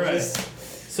shuffle. Right.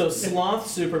 So Sloth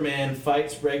Superman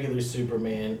fights regular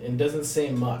Superman and doesn't say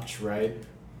much, right?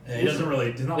 He doesn't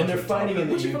really... And they're fighting in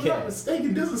the Which, if I'm not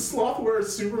mistaken, doesn't Sloth wear a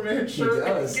Superman shirt? He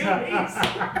does.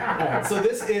 Alright, so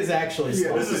this is actually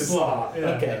Sloth. Yeah, this is Sloth. Yeah.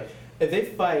 Okay. They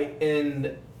fight,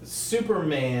 and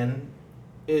Superman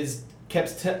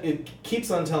keeps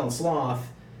on telling Sloth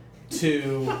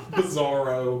to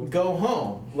Bizarro. go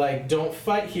home. Don't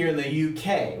fight here in the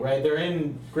UK, right? They're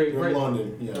in Great Britain.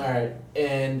 London, yeah. Alright,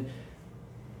 and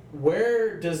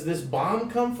where does this bomb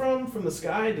come from? From the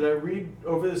sky? Did I read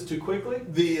over this too quickly?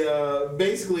 The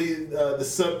basically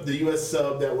the U.S.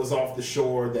 sub that was off the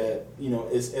shore that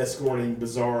is escorting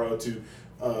Bizarro to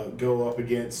go up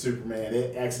against Superman.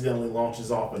 It accidentally launches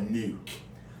off a nuke.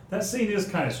 That scene is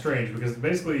kind of strange because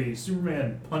basically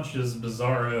Superman punches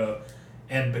Bizarro,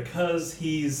 and because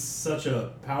he's such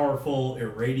a powerful,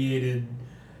 irradiated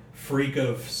freak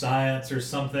of science or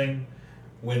something,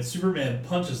 when Superman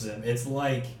punches him, it's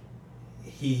like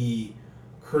he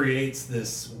creates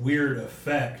this weird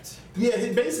effect. Yeah,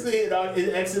 it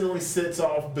accidentally sets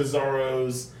off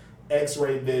Bizarro's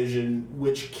X-ray vision,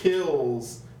 which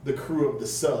kills the crew of the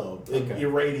sub. It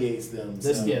irradiates them.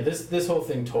 This whole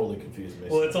thing totally confused me.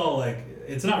 Well, it's all like,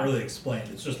 it's not really explained.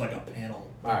 It's just like a panel.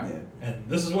 All right. Yeah. And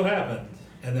this is what happened.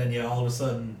 And then, all of a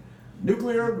sudden,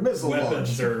 Nuclear missile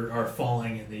weapons launch. are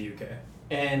falling in the UK.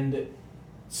 And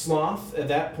Sloth, at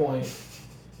that point,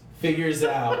 figures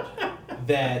out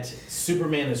that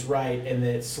Superman is right and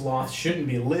that Sloth shouldn't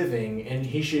be living and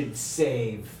he should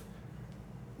save.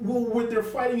 Well, when they're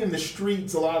fighting in the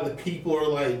streets, a lot of the people are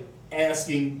like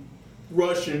asking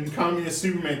Russian communist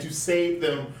Superman to save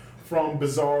them from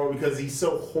Bizarro because he's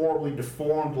so horribly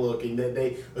deformed looking that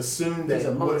they assume that he's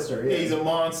a monster. He's a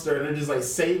monster, and they're just like,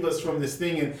 save us from this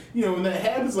thing. And when that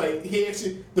happens, like he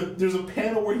actually, there's a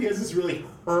panel where he has this really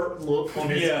hurt look on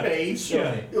his face, he's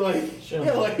kind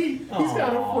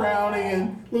of frowning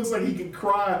and looks like he could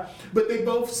cry. But they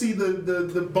both see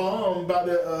the bomb about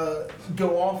to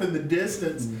go off in the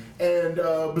distance, and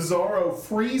Bizarro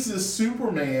freezes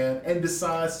Superman and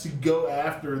decides to go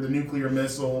after the nuclear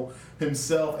missile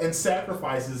himself and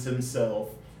sacrifices himself,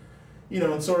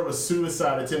 in sort of a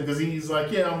suicide attempt because he's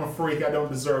like, I'm a freak, I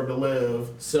don't deserve to live.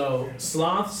 So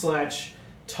Sloth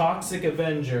 / Toxic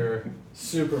Avenger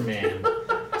Superman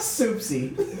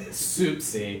Soupsy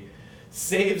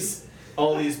saves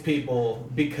all these people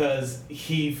because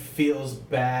he feels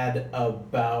bad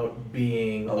about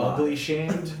being ugly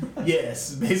shamed.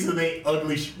 Yes, basically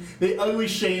they ugly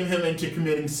shame him into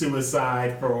committing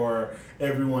suicide for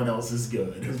everyone else's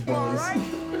good.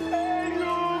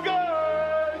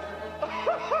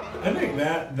 I think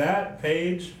that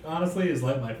page, honestly, is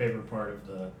like my favorite part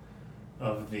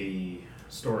of the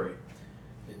story.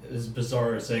 Is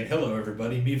Bizarro saying, "Hello,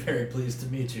 everybody. Be very pleased to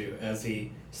meet you," as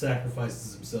he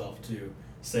sacrifices himself to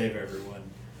save everyone.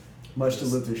 Much to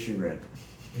Luther's chagrin.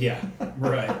 Yeah,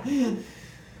 right. It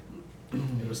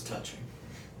was touching.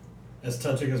 As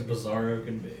touching as Bizarro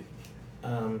can be.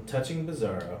 Touching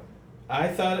Bizarro. I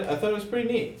thought it was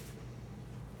pretty neat.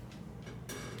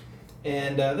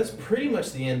 And that's pretty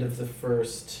much the end of the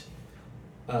first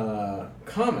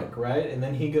comic, right? And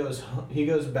then he goes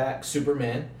back.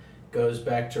 Superman goes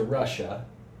back to Russia.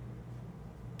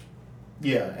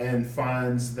 Yeah, and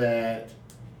finds that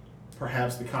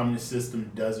perhaps the communist system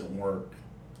doesn't work.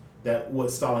 That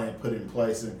what Stalin had put in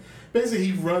place, and basically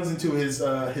he runs into his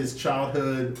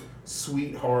childhood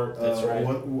sweetheart. That's right.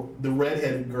 The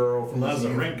redheaded girl from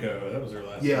Lazarenko. That was her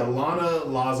last name. Yeah, Lana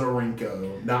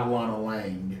Lazarenko, not Lana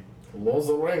Lang.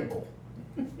 Lazarenko.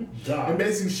 And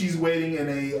basically, she's waiting in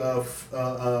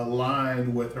a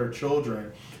line with her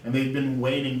children, and they've been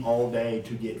waiting all day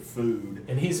to get food.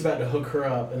 And he's about to hook her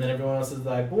up, and then everyone else is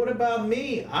like, "What about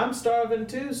me? I'm starving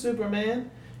too, Superman."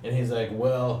 And he's like,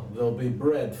 "Well, there'll be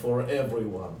bread for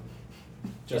everyone."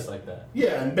 Just like that.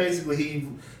 Yeah, and basically he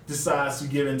decides to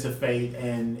give in to fate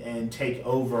and take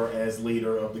over as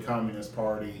leader of the Communist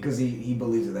Party. Because he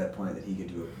believes at that point that he could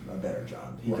do a better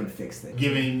job. He can fix things.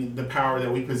 Giving the power that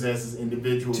we possess as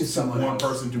individuals to someone one else.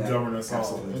 person to govern us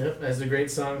all. Yep. As the great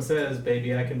song says,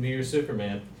 "Baby, I can be your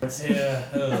Superman." Yeah.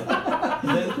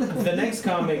 The next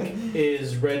comic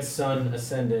is Red Sun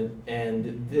Ascendant,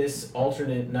 and this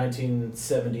alternate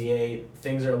 1978,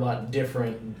 things are a lot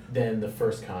different than the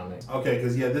first comic. Okay,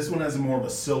 because this one has more of a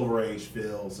Silver Age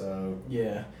feel, so...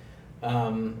 Yeah.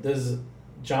 There's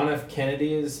John F.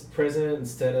 Kennedy is president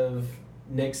instead of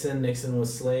Nixon. Nixon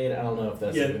was Slade. I don't know if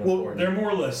that's even important. They're more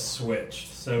or less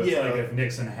switched. So it's like if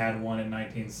Nixon had one in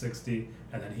 1960,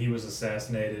 and then he was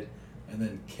assassinated, and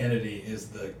then Kennedy is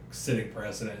the sitting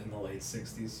president in the late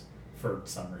 60s for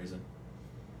some reason.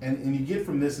 And you get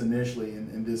from this initially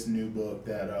in this new book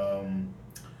that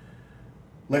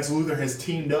Lex Luthor has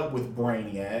teamed up with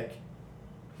Brainiac,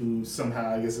 who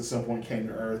somehow, I guess at some point came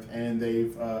to Earth, and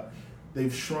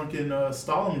they've shrunken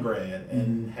Stalingrad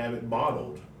and have it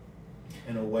bottled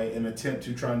in a way, an attempt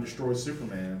to try and destroy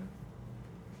Superman.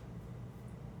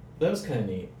 That was kind of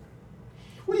neat.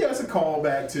 Well, yeah, it's a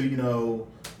callback to,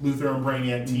 Luthor and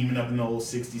Brainiac teaming up in the old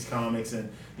 60s comics, and,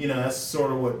 that's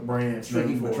sort of what Brainiac's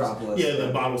known for. Metropolis. Yeah,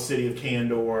 the bottle city of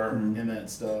Kandor and that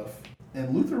stuff.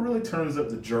 And Luthor really turns up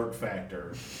the jerk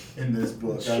factor in this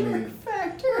book.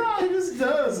 Factor? Yeah, he just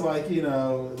does.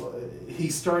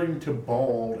 He's starting to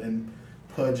bald and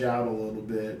pudge out a little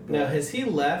bit. Now, has he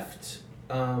left?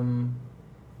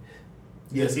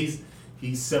 Yes, he's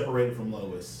separated from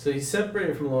Lois. So he's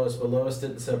separated from Lois, but Lois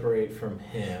didn't separate from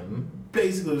him.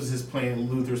 Basically, it was his plan,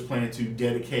 Luthor's plan, to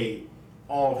dedicate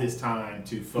all of his time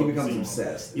to focusing. He becomes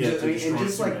obsessed. Yeah, and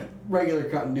just like regular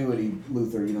continuity,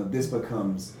 Luthor, this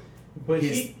becomes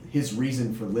his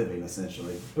reason for living,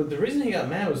 essentially. But the reason he got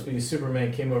mad was because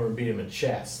Superman came over and beat him in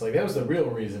chess. That was the real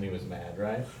reason he was mad,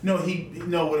 right? No, he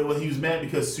was mad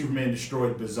because Superman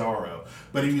destroyed Bizarro,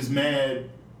 but he was mad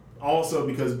also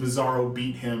because Bizarro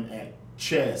beat him at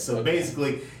chess. So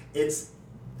basically, it's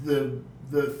the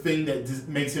thing that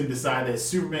makes him decide that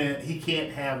Superman, he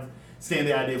can't stand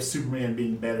the idea of Superman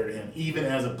being better to him, even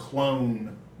as a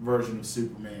clone version of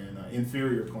Superman,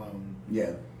 inferior clone.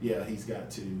 Yeah. Yeah, he's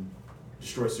got to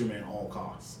destroy Superman at all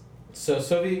costs. So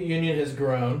Soviet Union has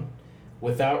grown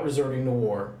without resorting to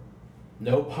war.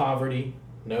 No poverty,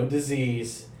 no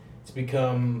disease. It's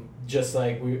become just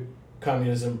like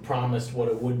communism promised what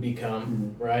it would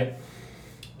become, right?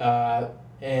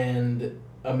 And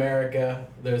America,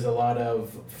 there's a lot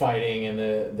of fighting, and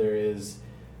there is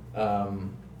a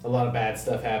lot of bad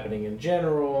stuff happening in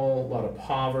general, a lot of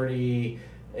poverty,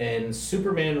 and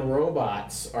Superman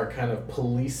robots are kind of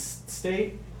police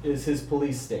state, is his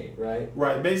police state, right?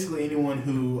 Right, basically anyone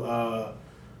who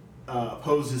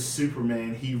opposes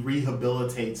Superman, he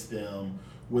rehabilitates them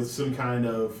with some kind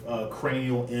of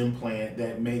cranial implant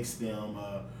that makes them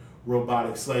a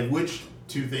robotic slave, which,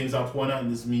 two things I'll point out,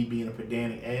 and this is me being a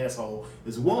pedantic asshole,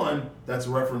 is one, that's a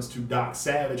reference to Doc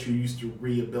Savage, who used to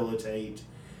rehabilitate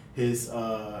his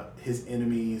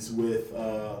enemies with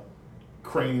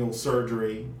cranial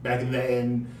surgery back in the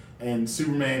day, and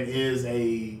Superman is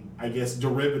a, I guess,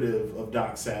 derivative of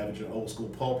Doc Savage, an old school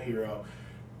pulp hero.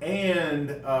 And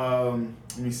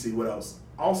let me see what else.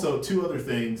 Also, two other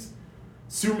things.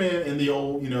 Superman in the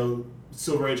old,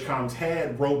 Silver Age comics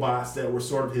had robots that were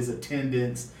sort of his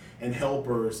attendants and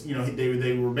helpers.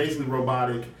 They were basically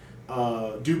robotic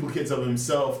duplicates of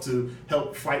himself to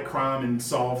help fight crime and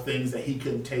solve things that he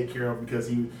couldn't take care of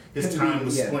because his time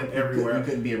was spent everywhere. He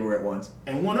couldn't be everywhere at once.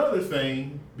 And one other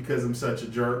thing, because I'm such a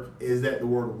jerk, is that the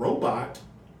word robot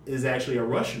is actually a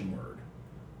Russian word.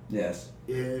 Yes.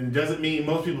 It doesn't mean,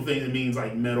 most people think it means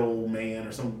like metal man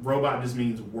or some. Robot just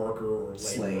means worker or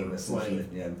slave. Slave.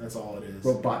 Yeah. That's all it is.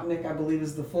 Robotnik, I believe,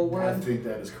 is the full word. I think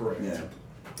that is correct. Yeah.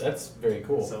 That's very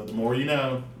cool. So the more you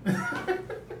know.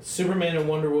 Superman and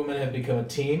Wonder Woman have become a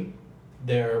team.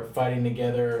 They're fighting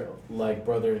together like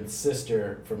brother and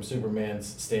sister from Superman's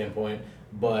standpoint,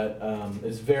 but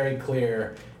it's very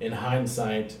clear in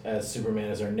hindsight, as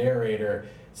Superman is our narrator,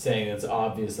 saying it's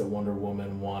obvious that Wonder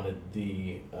Woman wanted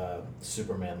the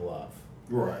Superman love.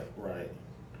 Right.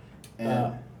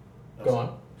 And go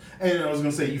on. And I was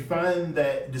going to say, you find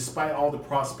that despite all the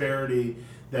prosperity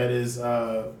that is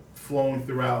flowing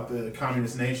throughout the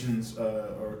communist nations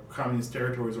or communist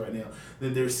territories right now,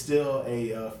 that there's still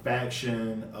a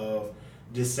faction of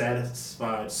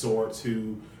dissatisfied sorts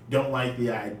who don't like the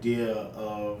idea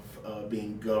of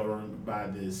being governed by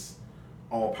this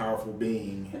all-powerful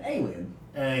being. An alien,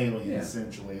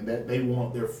 essentially, and that they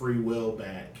want their free will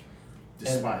back,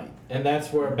 despite. And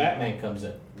that's where Batman comes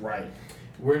in. Right.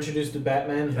 We're introduced to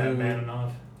Batman,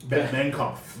 Batman-koff.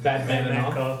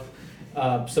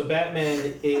 So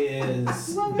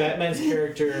Batman's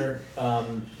character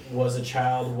was a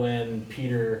child when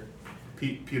Peter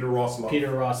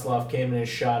Rosloff came in and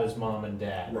shot his mom and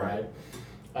dad, right?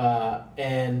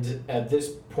 And at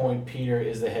this point, Peter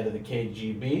is the head of the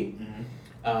KGB. Mm-hmm.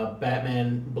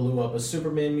 Batman blew up a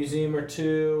Superman museum or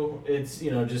two. It's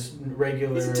just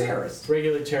regular. He's a terrorist.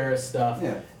 Regular terrorist stuff.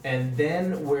 Yeah. And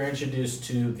then we're introduced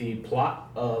to the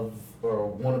plot or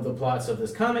one of the plots of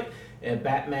this comic. And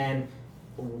Batman,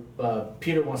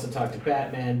 Peter wants to talk to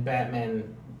Batman.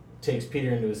 Batman takes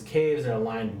Peter into his caves. They're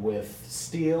aligned with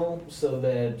steel so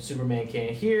that Superman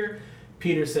can't hear.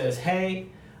 Peter says, "Hey,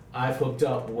 I've hooked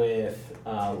up with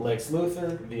Lex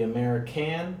Luthor, the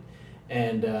American,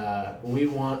 and we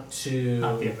want to..."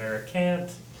 Not the American.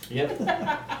 Yep.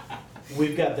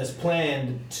 "We've got this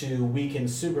plan to weaken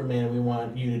Superman. We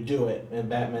want you to do it." And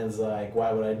Batman's like,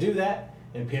 "Why would I do that?"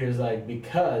 And Peter's like,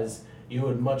 "Because you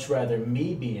would much rather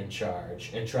me be in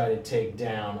charge and try to take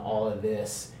down all of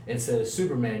this instead of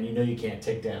Superman. You know you can't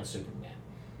take down Superman."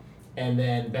 And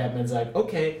then Batman's like,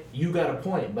 "Okay, you got a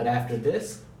point, but after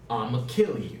this, I'ma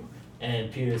kill you."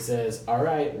 And Peter says, "All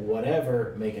right,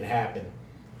 whatever, make it happen."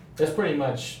 That's pretty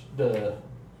much the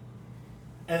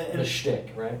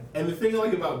shtick, right? And the thing I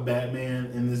like about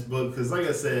Batman in this book, because like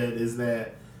I said, is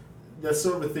that that's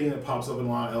sort of a thing that pops up in a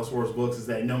lot of Elseworlds books, is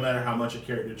that no matter how much a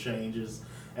character changes,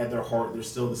 at their heart, they're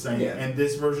still the same. Yeah. And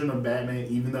this version of Batman,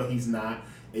 even though he's not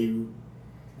a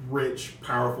rich,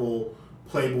 powerful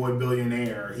playboy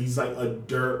billionaire, he's like a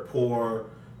dirt poor,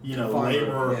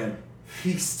 laborer. Yeah.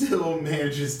 He still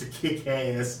manages to kick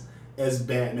ass as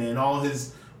Batman. All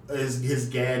his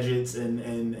gadgets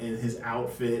and his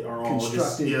outfit are all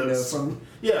constructed, just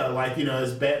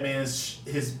his Batman's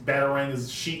his Batarang is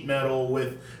sheet metal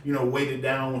with weighted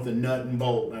down with a nut and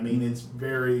bolt. I mean, it's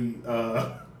very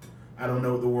I don't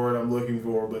know what the word I'm looking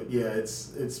for, but yeah,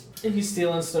 it's. And he's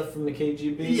stealing stuff from the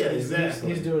KGB. Yeah,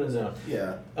 exactly. He's doing his own.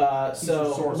 Yeah.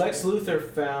 So Lex Luthor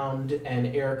found an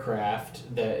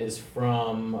aircraft that is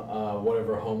from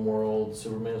whatever homeworld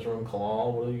Superman's from,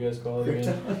 Kalal. What do you guys call it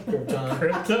again? Krypton.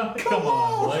 Krypton? Come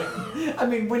on, Blake. I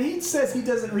mean, when he says he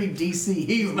doesn't read DC,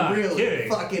 he not really kidding.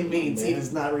 fucking means he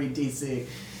does not read DC.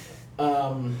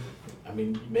 I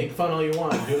mean, make fun all you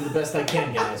want. I'm doing the best I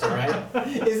can, guys, alright?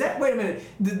 Is that, wait a minute,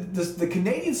 the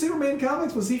Canadian Superman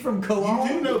comics, was he from Kalal?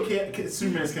 You do know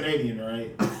Superman's Canadian,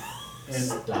 right? And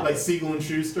Stop like it. Siegel and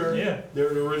Schuster? Yeah. They're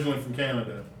originally from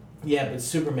Canada. Yeah, but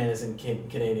Superman isn't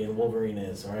Canadian. Wolverine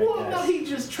is, alright, Well, guys? no, he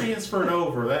just transferred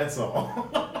over, that's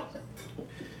all.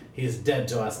 He's dead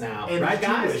to us now. And right,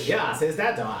 guys? Jewish. Yes, he's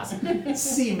dead to us.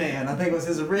 Seaman, I think was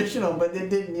his original, but it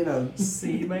didn't, you know.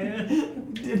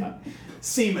 Seaman?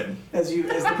 Seaman, as the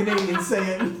Canadians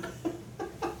say it.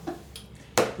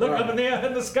 Look Right. up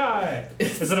in the sky.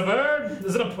 Is it a bird?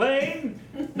 Is it a plane?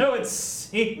 No, it's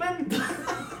seaman.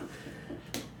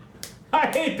 I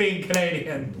hate being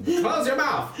Canadian. Close your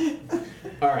mouth.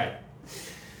 Alright.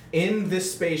 In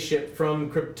this spaceship from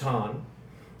Krypton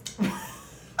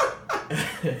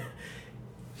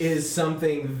is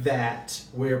something that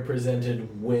we're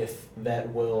presented with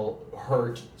that will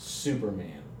hurt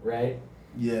Superman, right?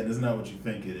 Yeah, that's not what you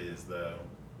think it is, though.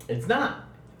 It's not.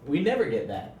 We never get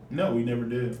that. No, we never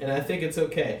do. And I think it's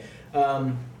okay.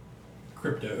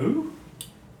 Crypto who?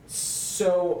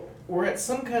 So we're at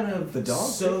some kind of The dog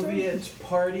Soviet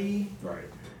party. Right.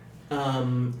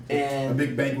 And A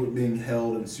big banquet being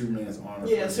held in Superman's honor.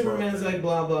 yeah, for his Superman's birthday. like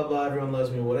blah blah blah. Everyone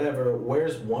loves me, whatever.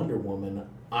 Where's Wonder Woman?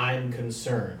 I'm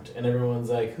concerned, and everyone's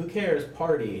like, "Who cares?"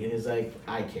 Party, and he's like,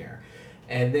 "I care."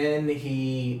 And then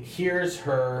he hears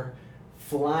her,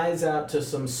 flies out to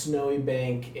some snowy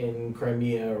bank in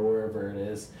Crimea or wherever it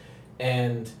is,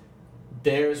 and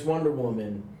there's Wonder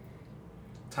Woman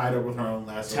Tied up with her own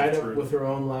lasso. tied of up truth. with her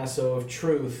own lasso of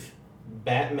truth.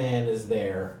 Batman is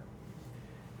there,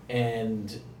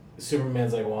 and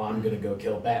Superman's like, well, I'm gonna go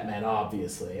kill Batman,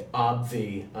 obviously. I'm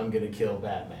gonna kill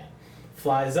Batman.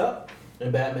 Flies up,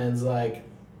 and Batman's like,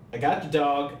 I got your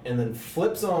dog, and then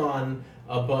flips on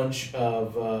a bunch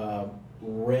of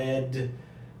red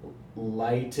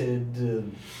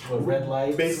lighted, red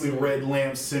lights. Basically, red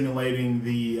lamps simulating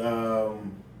the The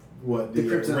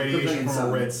Krypton- radiation Kryptonian from sun.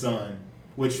 a red sun,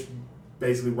 which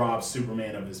basically robs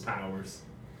Superman of his powers.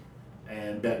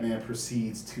 And Batman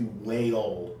proceeds to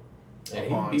wail And he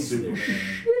upon beats the Superman.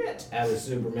 shit out of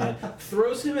Superman,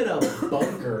 throws him in a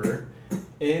bunker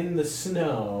in the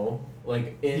snow,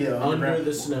 like under underground.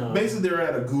 the snow. Basically, they're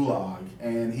at a gulag,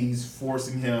 and he's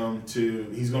forcing him to.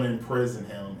 He's going to imprison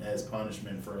him as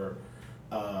punishment for,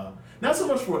 not so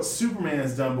much for what Superman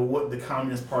has done, but what the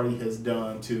Communist Party has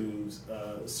done to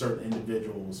certain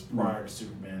individuals prior to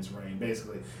Superman's reign.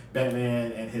 Basically,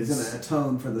 Batman and his. He's going to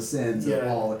atone for the sins of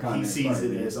all the he Communist sees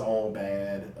Party. it as all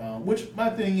bad. Which my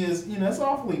thing is, that's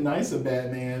awfully nice of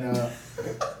Batman.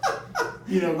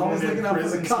 Going Always to looking out for the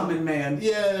prison. common man.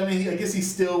 Yeah, I mean, I guess he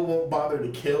still won't bother to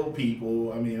kill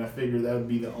people. I mean, I figure that would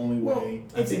be the only way.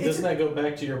 I think doesn't that go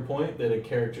back to your point that a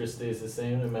character stays the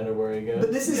same no matter where he goes?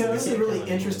 But this is Yeah, this is I a can't really kill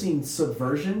anyone. interesting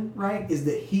subversion, right? Is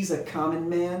that he's a common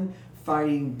man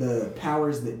fighting the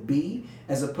powers that be,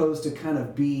 as opposed to kind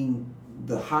of being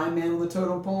the high man on the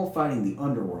totem pole fighting the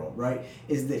underworld, right?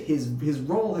 Is that his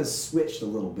role has switched a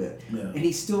little bit, Yeah. and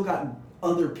he's still got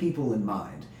other people in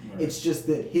mind. Right. It's just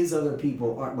that his other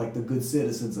people aren't like the good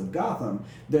citizens of Gotham.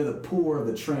 They're the poor,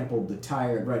 the trampled, the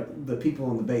tired, right? The people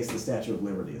on the base of the Statue of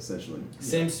Liberty, essentially.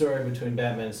 Same story between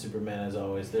Batman and Superman as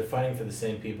always. They're fighting for the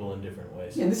same people in different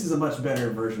ways. Yeah, and this is a much better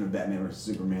version of Batman vs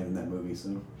Superman than that movie.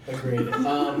 So Agreed.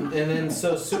 And then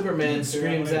so Superman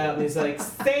screams out and he's like,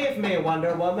 "Save me,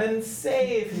 Wonder Woman!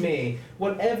 Save me!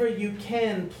 Whatever you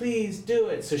can, please do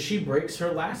it." So she breaks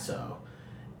her lasso,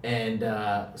 and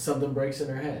something breaks in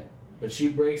her head. But she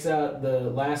breaks out the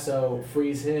lasso,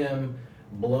 frees him,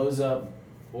 blows up.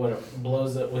 Well,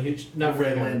 he not Red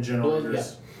freeing him, Land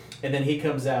generators. and then he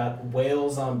comes out,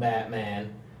 wails on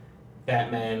Batman.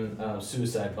 Batman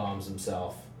suicide bombs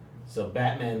himself. So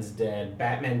Batman's dead.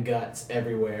 Batman guts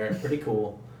everywhere. Pretty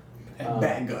cool.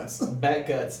 Bat guts. Bat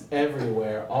guts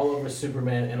everywhere, all over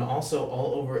Superman, and also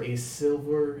all over a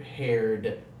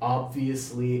silver-haired,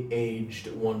 obviously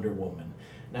aged Wonder Woman.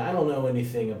 Now, I don't know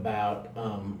anything about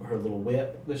her little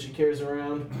whip that she carries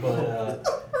around, but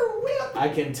I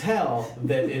can tell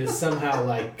that it is somehow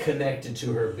like connected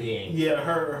to her being. Yeah,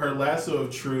 her lasso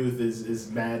of truth is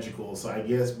magical. So I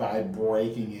guess by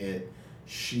breaking it,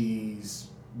 she's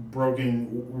broken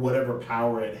whatever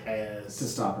power it has To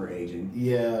stop her aging.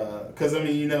 Yeah, because I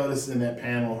mean, you notice in that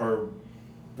panel, her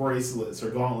bracelets, her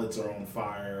gauntlets are on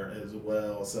fire as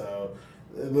well. So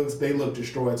they look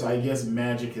destroyed. So I guess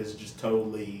magic has just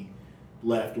totally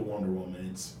left Wonder Woman.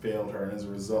 It's failed her, and as a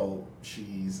result,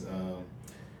 she's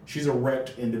a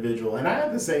wrecked individual. And I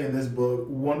have to say, in this book,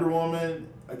 Wonder Woman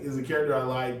is a character I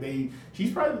like.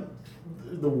 She's probably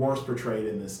the worst portrayed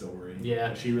in this story.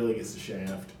 Yeah, she really gets the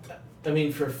shaft. I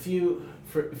mean, for a few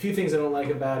things I don't like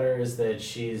about her is that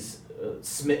she's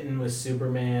smitten with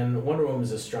Superman. Wonder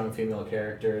Woman's a strong female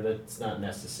character. That's not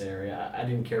necessary. I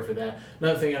didn't care for that.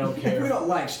 Another thing I don't care. We don't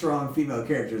like strong female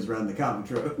characters around the comic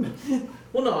trope.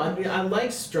 Well, no, I mean, I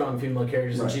like strong female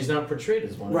characters, and she's not portrayed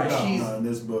as one. Right. No, in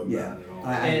this book, yeah, not at all.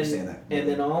 I understand that. And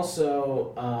then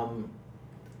also,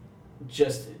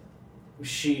 just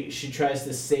she tries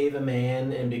to save a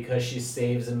man, and because she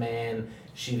saves a man,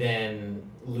 she then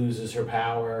loses her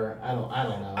power. I don't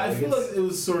know. I feel like it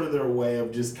was sort of their way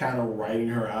of just kind of writing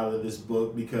her out of this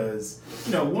book because,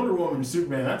 Wonder Woman and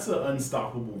Superman, that's an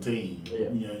unstoppable team.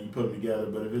 Yeah. You put them together,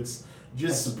 but if it's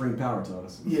just... That's Supreme Power taught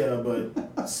us. Yeah, but,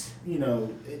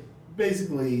 it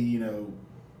basically,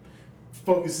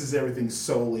 focuses everything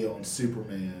solely on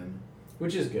Superman.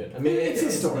 Which is good. I mean, it's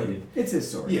his story. needed. It's his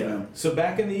story. Yeah. So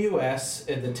back in the U.S.,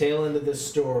 at the tail end of this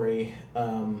story,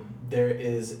 there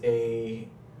is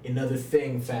another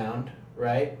thing found,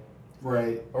 right?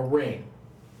 Right. A ring.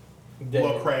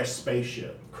 Well, crashed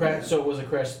spaceship. So it was a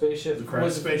crashed spaceship? It was a crashed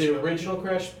was spaceship. it the original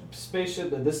crashed spaceship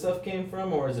that this stuff came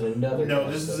from, or is it another? No,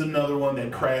 this is another one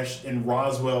that crashed in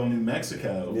Roswell, New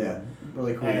Mexico. Yeah.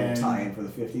 Really cool little tie-in for the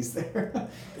 50s there.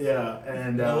 Yeah,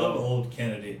 and... I love old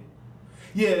Kennedy.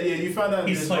 Yeah, you find out in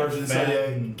He's this like version. fat So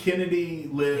and Kennedy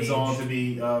lives aged. on to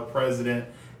be president,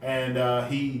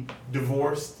 and he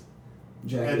divorced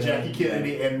Jackie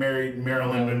Kennedy and married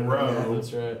Marilyn Monroe. Yeah,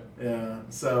 that's right. Yeah.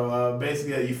 So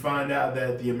basically, you find out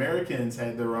that the Americans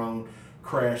had their own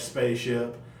crashed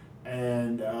spaceship,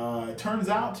 and it turns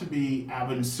out to be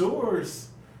Abin Sur's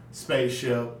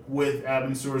spaceship with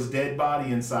Abin Sur's dead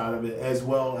body inside of it, as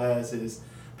well as his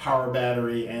power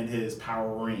battery and his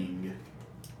power ring.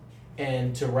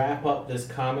 And to wrap up this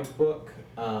comic book,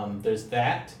 there's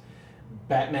that.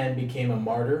 Batman became a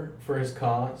martyr for his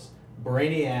cause.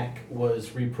 Brainiac was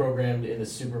reprogrammed into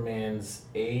Superman's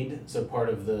aid, so part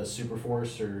of the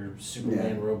Superforce or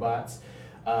Superman robots.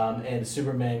 And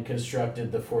Superman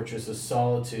constructed the Fortress of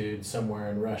Solitude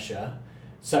somewhere in Russia.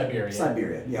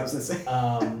 Siberia, yeah, I was going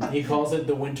to say. He calls it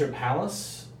the Winter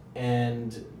Palace,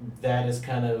 and that is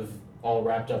kind of all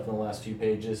wrapped up in the last few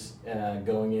pages,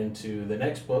 going into the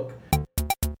next book,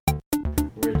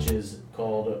 which is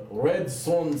called Red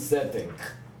Sun Setting.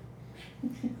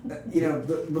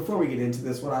 Before we get into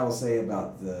this, what I will say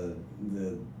about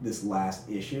this last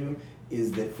issue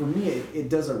is that for me it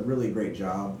does a really great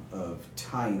job of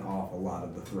tying off a lot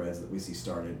of the threads that we see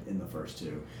started in the first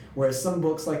two. Whereas some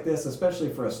books like this, especially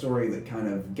for a story that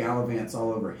kind of gallivants all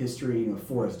over history,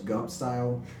 Forrest Gump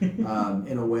style,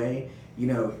 in a way,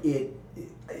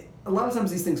 a lot of times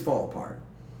these things fall apart.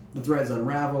 The threads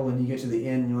unravel and you get to the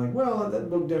end and you're like, well, that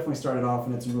book definitely started off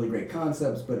and had some really great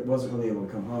concepts, but it wasn't really able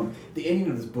to come home. The ending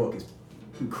of this book is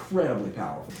incredibly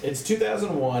powerful. It's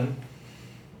 2001.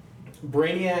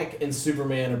 Brainiac and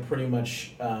Superman are pretty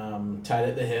much tied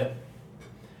at the hip.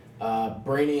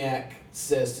 Brainiac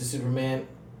says to Superman,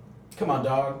 "Come on,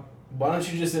 dog. Why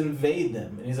don't you just invade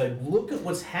them?" And he's like, "Look at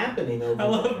what's happening over there." I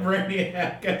love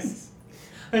Brainiac.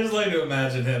 I just like to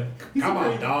imagine him. Come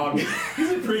on, dog.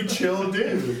 He's a pretty chill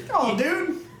dude. Oh,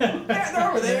 dude! Yeah, they're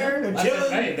over there. They're I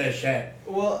chilling. hate this shit.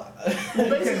 Well,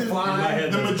 Basically, fly.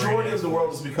 the majority of the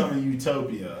world is becoming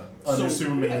utopia under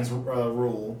Superman's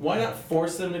rule. why not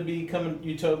force them to become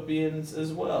utopians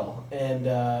as well? And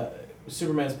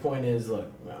Superman's point is,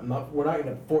 look, we're not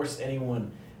going to force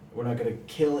anyone. We're not going to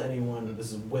kill anyone.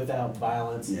 This is without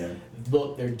violence. Yeah.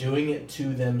 Look, they're doing it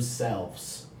to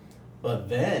themselves. But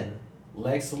then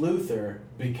Lex Luthor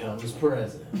becomes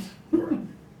president.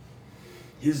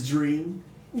 His dream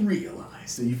realized.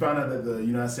 So you find out that the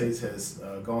United States has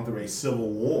gone through a civil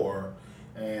war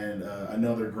and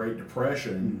another Great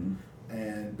Depression,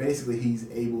 and basically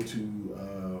he's able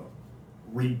to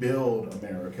rebuild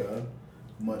America,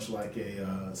 much like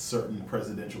a certain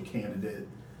presidential candidate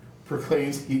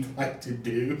proclaims he'd like to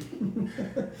do.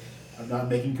 I'm not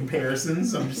making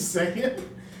comparisons, I'm just saying.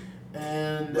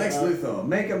 And Lex Luthor,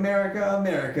 make America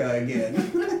America again.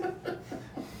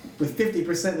 With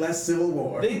 50% less civil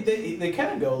war. They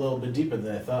kind of go a little bit deeper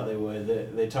than I thought they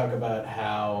would. They talk about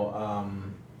how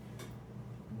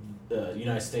the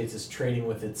United States is trading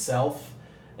with itself,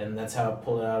 and that's how it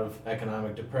pulled out of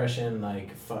economic depression,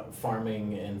 like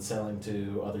farming and selling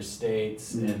to other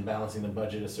states and balancing the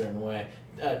budget a certain way.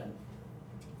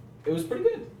 It was pretty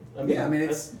good. I mean,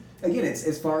 it's again, it's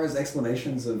as far as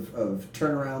explanations of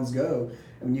turnarounds go.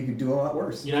 I mean, you could do a lot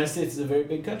worse. The United States is a very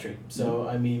big country, so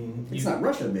I mean, it's not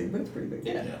Russia big, but it's pretty big.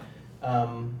 Yeah.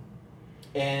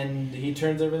 And he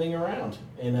turns everything around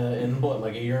in what,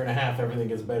 like a year and a half. Everything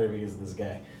gets better because of this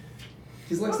guy.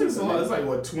 He's like it's like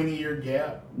what, 20-year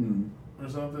gap or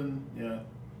something. Yeah.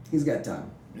 He's got time.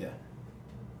 Yeah.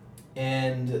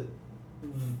 And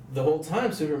the whole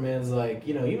time, Superman's like,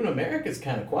 even America's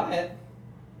kind of quiet.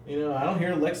 I don't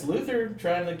hear Lex Luthor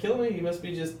trying to kill me. He must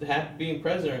be just happy being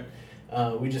president.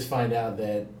 We just find out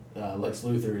that Lex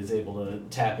Luthor is able to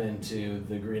tap into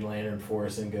the Green Lantern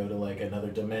Force and go to like another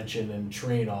dimension and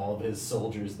train all of his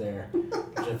soldiers there,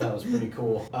 which I thought was pretty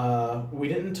cool. We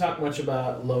didn't talk much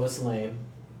about Lois Lane,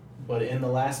 but in the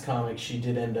last comic, she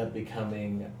did end up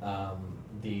becoming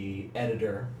the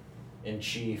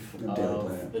editor-in-chief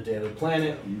of the Daily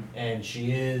Planet, and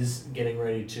she is getting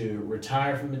ready to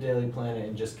retire from the Daily Planet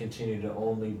and just continue to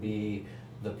only be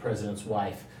the president's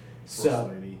wife.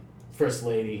 First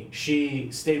Lady. She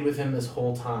stayed with him this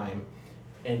whole time,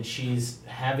 and she's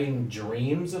having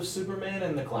dreams of Superman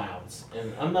in the clouds.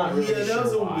 And I'm not really sure why. Yeah, that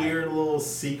was a weird little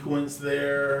sequence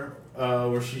there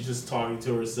where she's just talking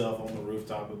to herself on the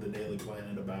rooftop of the Daily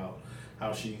Planet about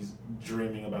how she's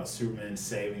dreaming about Superman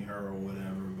saving her or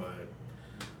whatever, but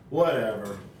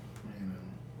whatever.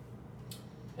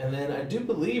 And then I do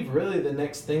believe, really, the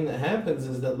next thing that happens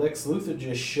is that Lex Luthor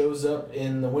just shows up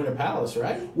in the Winter Palace,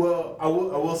 right? Well, I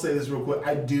will say this real quick.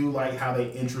 I do like how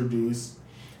they introduce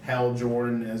Hal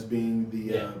Jordan as being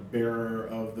the bearer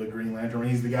of the Green Lantern.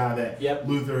 He's the guy that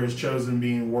Luthor has chosen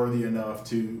being worthy enough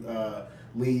to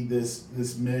lead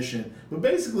this mission. But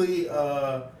basically,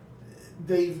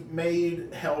 they've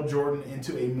made Hal Jordan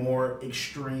into a more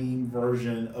extreme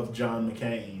version of John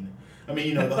McCain. I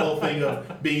mean, the whole thing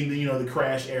of being the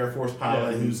crashed Air Force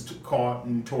pilot who's caught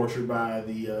and tortured by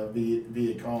the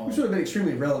Viet Cong. Which would have been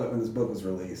extremely relevant when this book was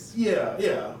released. Yeah.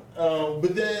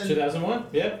 But then 2001.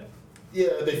 Yeah,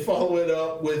 they follow it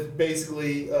up with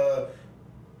basically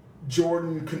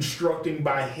Jordan constructing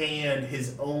by hand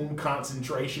his own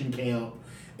concentration camp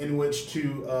in which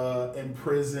to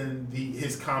imprison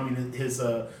his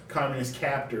communist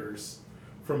captors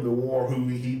from the war, who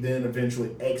he then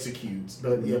eventually executes.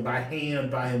 But by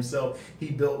hand, by himself, he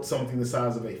built something the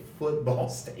size of a football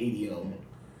stadium.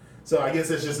 So I guess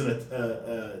that's just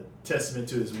a testament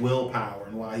to his willpower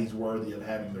and why he's worthy of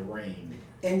having the reign.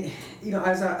 And,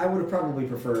 as I would have probably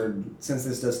preferred, since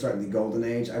this does start in the Golden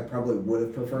Age, I probably would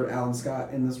have preferred Alan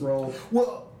Scott in this role.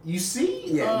 Well, you see...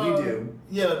 Yeah, you do.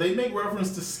 Yeah, they make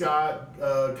reference to Scott,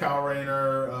 Kyle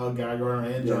Rayner, Guy Gardner,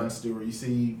 and John Stewart. You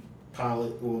see...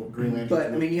 Green Lantern. But,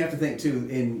 I mean, you have to think, too,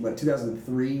 in,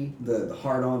 2003, the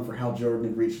hard-on for Hal Jordan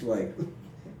had reached,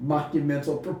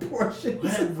 monumental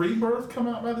proportions. Had Rebirth come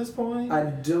out by this point?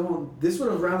 This was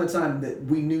around the time that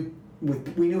we knew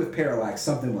with Parallax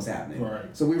something was happening. Right.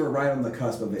 So we were right on the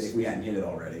cusp of it if we hadn't hit it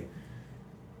already.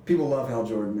 People love Hal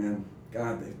Jordan, man.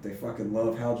 God, they fucking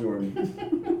love Hal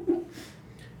Jordan.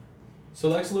 So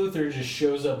Lex Luthor just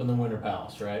shows up in the Winter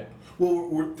Palace, right? Well,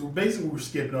 we're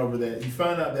skipping over that. You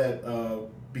find out that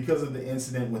because of the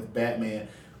incident with Batman,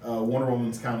 Wonder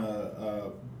Woman's kind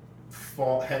of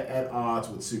at odds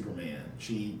with Superman.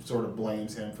 She sort of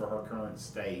blames him for her current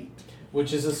state.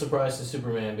 Which is a surprise to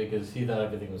Superman because he thought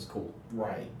everything was cool.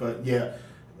 Right. But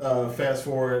fast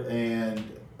forward and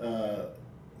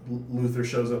Luthor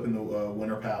shows up in the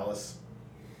Winter Palace.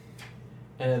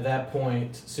 And at that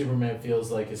point, Superman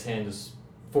feels like his hand is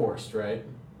forced, right?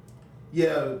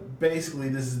 Yeah, basically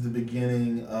this is the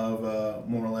beginning of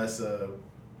more or less a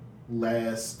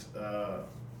last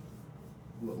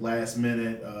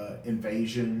minute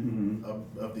invasion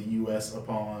of the U.S.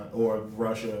 or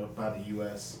Russia by the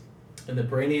U.S. And the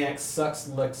Brainiac sucks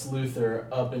Lex Luthor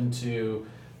up into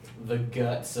the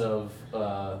guts of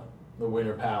the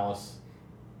Winter Palace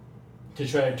to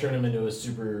try to turn him into a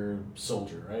super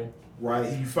soldier, right?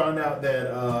 Right. You find out that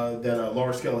a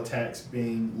large-scale attack's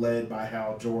being led by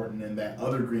Hal Jordan and that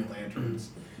other Green Lanterns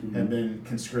have been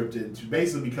conscripted to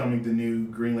basically becoming the new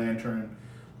Green Lantern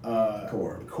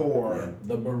Corps. Yeah.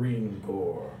 The Marine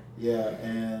Corps. Yeah,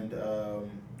 and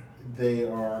they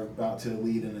are about to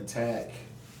lead an attack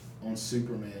on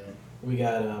Superman. We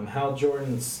got Hal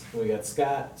Jordan, we got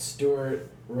Scott, Stewart,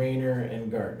 Rayner,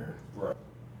 and Gardner. Right.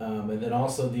 And then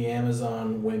also the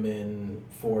Amazon women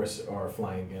force are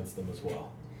flying against them as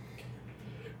well.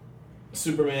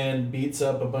 Superman beats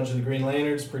up a bunch of the Green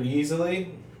Lanterns pretty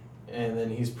easily, and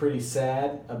then he's pretty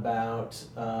sad about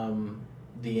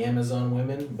the Amazon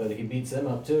women, but he beats them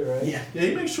up too, right? Yeah,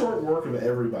 he makes short work of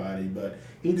everybody, but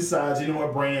he decides, you know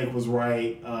what, Brainiac was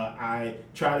right. I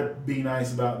try to be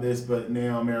nice about this, but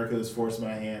now America has forced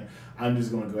my hand. I'm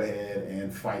just going to go ahead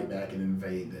and fight back and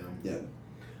invade them. Yeah.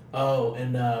 Oh,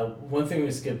 and one thing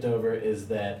we skipped over is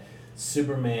that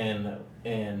Superman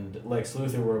and Lex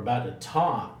Luthor were about to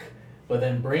talk, but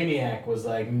then Brainiac was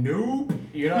like, nope,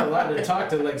 you're not allowed to talk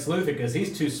to Lex Luthor because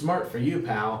he's too smart for you,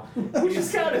 pal. Which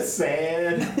is kind of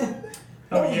sad.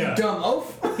 Oh yeah, You dumb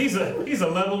oaf. he's a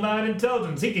level 9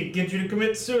 intelligence. He could get you to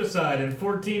commit suicide in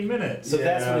 14 minutes. So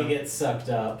that's when he gets sucked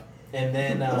up. And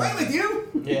then... Away with you!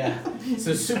 Yeah.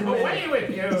 So Superman... Away with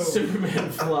you! Superman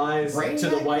flies to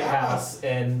the White House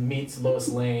and meets Lois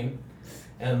Lane.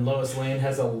 And Lois Lane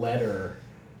has a letter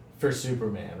for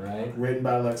Superman, right? Written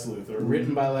by Lex Luthor.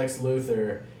 Written by Lex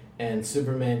Luthor. And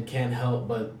Superman can't help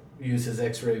but use his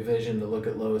X-ray vision to look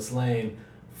at Lois Lane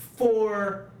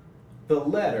for the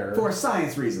letter. For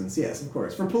science reasons, yes, of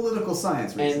course. For political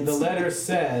science reasons. And the letter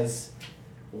says,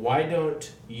 why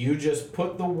don't you just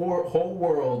put the whole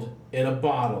world in a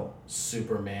bottle,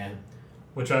 Superman?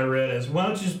 Which I read as, why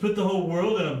don't you just put the whole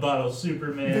world in a bottle,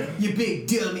 Superman? You big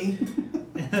dummy.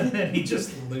 And then he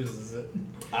just loses it.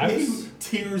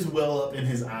 Tears well up in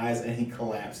his eyes and he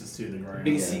collapses to the ground.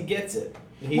 Because he gets it.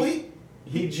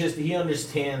 He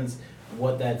understands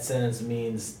what that sentence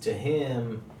means to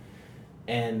him,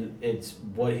 and it's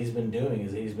what he's been doing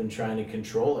is he's been trying to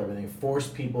control everything.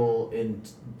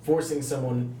 Forcing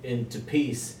someone into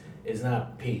peace is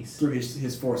not peace. Through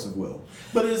his force of will.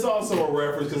 But it's also a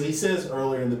reference because he says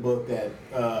earlier in the book that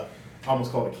I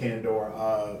almost called it Candor.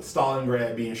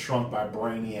 Stalingrad being shrunk by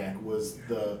Brainiac was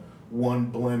the one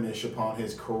blemish upon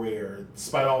his career.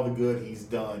 Despite all the good he's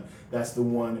done, that's the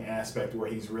one aspect where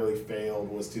he's really failed,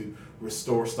 was to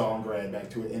restore Stalingrad back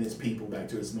to it and his people back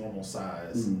to its normal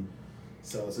size. Mm.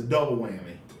 So it's a double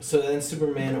whammy. So then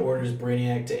Superman orders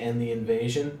Brainiac to end the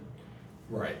invasion.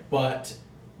 Right. But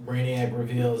Brainiac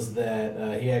reveals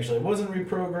that he actually wasn't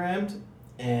reprogrammed,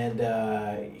 and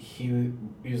he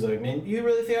was like, man, you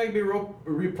really think I could be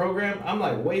reprogrammed? I'm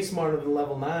like way smarter than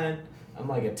level 9. I'm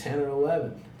like a 10 or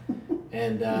 11.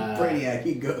 And Brainiac,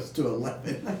 he goes to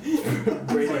 11.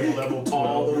 Brainiac level 12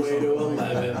 all the way to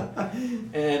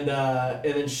 11. And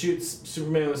then shoots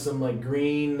Superman with some like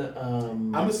green.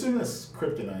 I'm assuming that's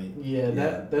kryptonite. Yeah,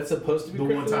 that's supposed to be the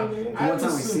kryptonite. one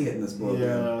time we see it in this book.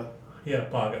 Yeah. He had a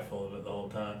pocket full of it the whole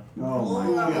time. Oh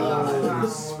my god.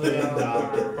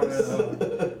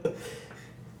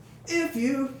 If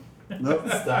you... Nope.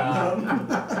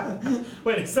 Stop.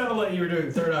 Wait, it sounded like you were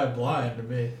doing Third Eye Blind to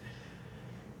me.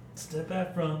 Step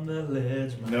back from the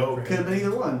ledge, my No, Could have been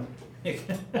either one.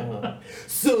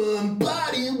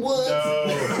 Somebody once.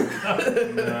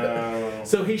 No.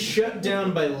 So he's shut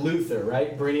down by Luthor,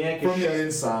 right? Brainiac is From the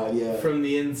inside, yeah. From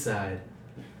the inside.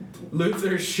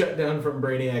 Luthor's shut down from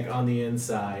Brainiac on the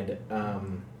inside,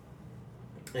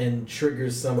 and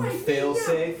triggers some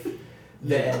failsafe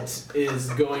that is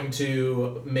going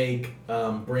to make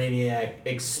Brainiac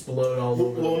explode all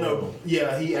over the world.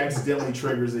 Yeah, he accidentally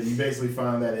triggers it. You basically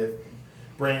find that if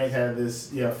Brainiac had this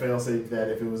failsafe, that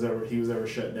if he was ever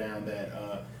shut down,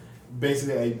 that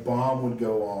basically a bomb would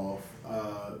go off.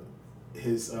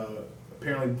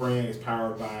 Apparently Brainiac is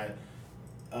powered by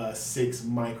 6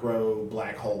 micro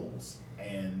black holes,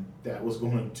 and that was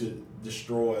going to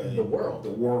destroy the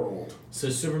world.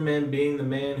 So Superman, being the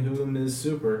man whom is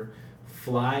super,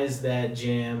 flies that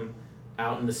jam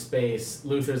out into space.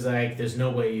 Luthor's like, there's no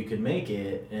way you could make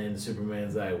it, and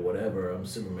Superman's like, whatever, I'm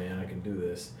Superman, I can do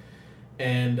this.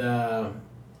 And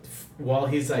while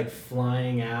he's like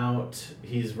flying out,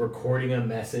 he's recording a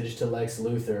message to Lex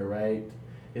Luthor, right?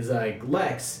 He's like,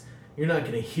 Lex, you're not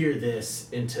going to hear this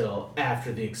until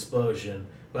after the explosion,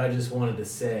 but I just wanted to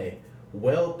say,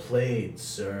 well played,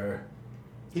 sir.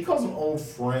 He calls him old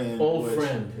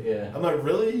friend. Yeah. I'm like,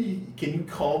 really? Can you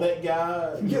call that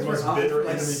guy? You guys were bitter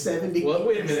like 70. Well,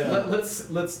 wait a minute.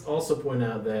 Let's also point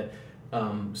out that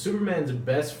Superman's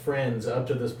best friends up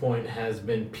to this point has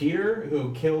been Peter,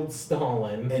 who killed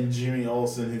Stalin, and Jimmy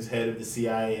Olsen, who's head of the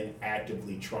CIA and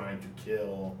actively trying to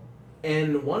kill.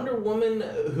 And Wonder Woman,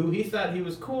 who he thought he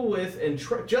was cool with, and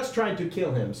just tried to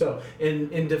kill him. So,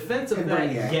 in defense of and that,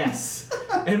 Brainiac. Yes,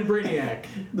 and Brainiac,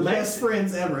 the best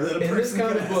friends ever. That a in this person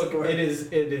comic could book, ask for. it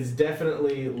is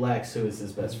definitely Lex who is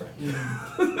his best friend.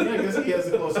 Yeah, because he has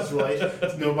the closest relation.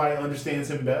 Nobody understands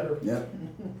him better. Yep.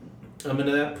 And at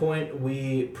that point,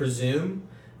 we presume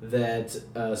that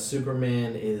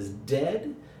Superman is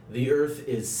dead. The Earth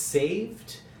is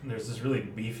saved. And there's this really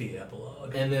beefy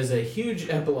epilogue. And there's a huge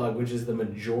epilogue, which is the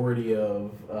majority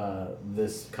of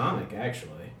this comic,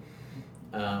 actually.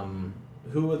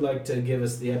 who would like to give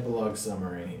us the epilogue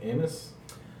summary? Amos?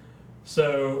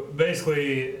 So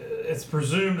basically, it's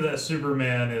presumed that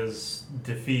Superman is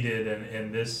defeated, and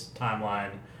in this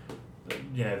timeline,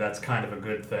 that's kind of a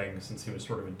good thing since he was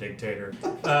sort of a dictator.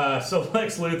 So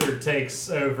Lex Luthor takes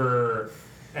over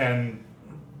and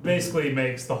basically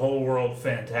makes the whole world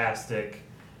fantastic.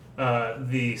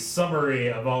 The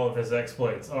summary of all of his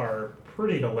exploits are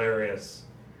pretty hilarious.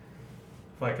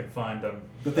 If I could find them.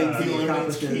 The things he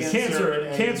accomplished in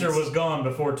Cancer was gone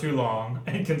before too long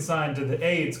and consigned to the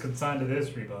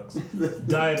history books.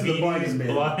 Diabetes,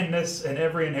 blindness, and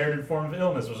every inherited form of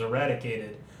illness was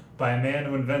eradicated by a man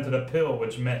who invented a pill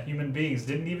which meant human beings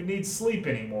didn't even need sleep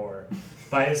anymore.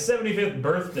 By his 75th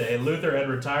birthday, Luthor had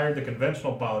retired the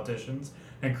conventional politicians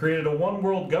and created a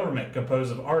one-world government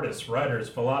composed of artists, writers,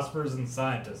 philosophers, and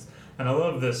scientists. And I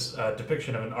love this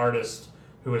depiction of an artist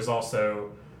who is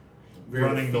also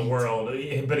running the world,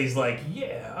 but he's like,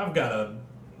 yeah, I've got a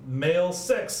male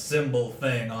sex symbol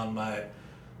thing on my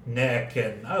neck,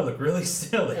 and I look really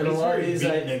silly. And a lot of these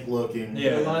looking.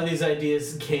 Yeah, a lot of these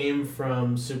ideas came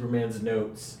from Superman's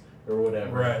notes or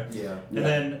whatever. Right. Yeah. And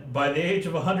then by the age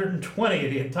of 120,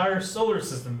 the entire solar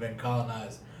system had been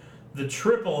colonized. The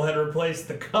triple had replaced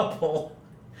the couple,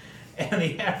 and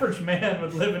the average man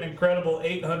would live an incredible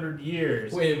 800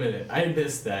 years. Wait a minute, I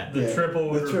missed that. The triple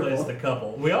would replace the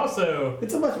couple. We also...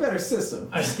 It's a much better system.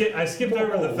 I skipped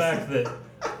over the fact that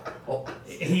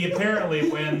he apparently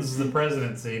wins the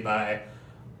presidency by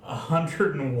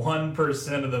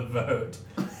 101% of the vote.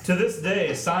 To this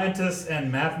day, scientists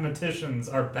and mathematicians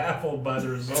are baffled by the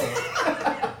result.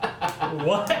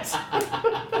 What?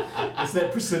 It's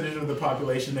that percentage of the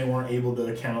population they weren't able to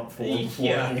account for before.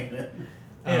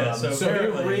 Yeah, so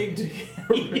apparently, rigged.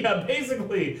 Yeah,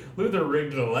 basically, Luthor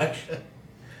rigged an election.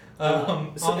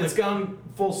 So it's gone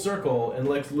full circle, and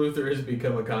Lex Luthor has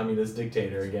become a communist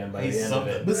dictator again by the end of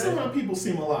it. But somehow people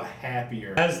seem a lot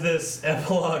happier. As this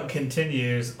epilogue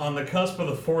continues, on the cusp of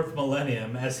the fourth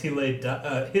millennium, as he laid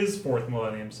his fourth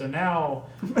millennium, so now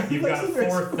you've got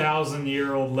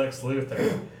 4,000-year-old Lex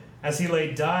Luthor. As he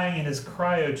lay dying in his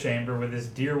cryo chamber with his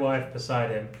dear wife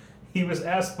beside him, he was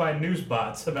asked by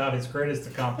newsbots about his greatest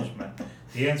accomplishment.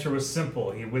 The answer was simple.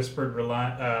 He whispered,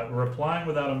 replying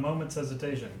without a moment's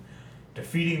hesitation,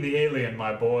 "Defeating the alien,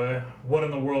 my boy. What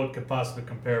in the world could possibly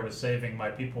compare with saving my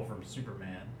people from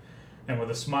Superman?" And with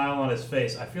a smile on his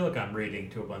face, I feel like I'm reading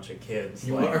to a bunch of kids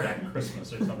at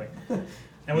Christmas or something.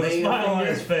 And with a smile on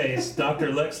his face,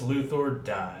 Dr. Lex Luthor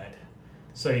died.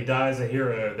 So he dies a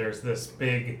hero. There's this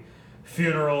big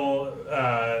funeral,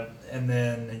 and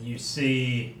then you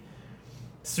see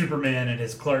Superman and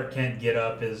his Clark Kent get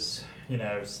up is,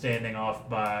 standing off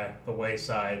by the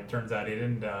wayside. Turns out he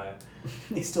didn't die.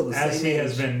 He's still the same as he age.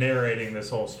 has been narrating this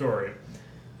whole story.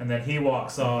 And then he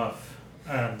walks off,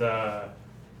 and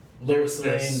Lois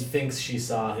Lane thinks she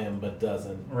saw him but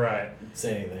doesn't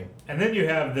say anything. And then you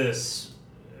have this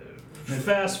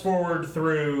fast forward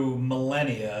through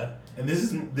millennia. And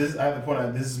this I have to point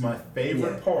out, this is my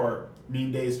favorite part, me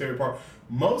and Dave's favorite part.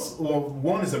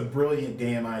 One is a brilliant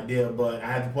damn idea, but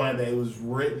I have to point out that it was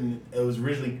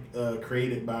originally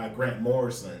created by Grant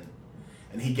Morrison,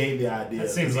 and he gave the idea. It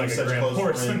seems like a Grant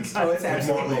Morrison. Oh, it's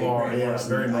absolutely a Grant Morrison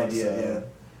very much idea, so. yeah.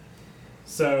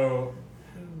 So,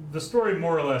 the story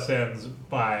more or less ends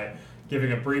by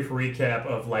giving a brief recap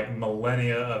of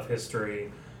millennia of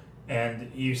history,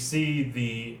 and you see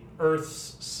the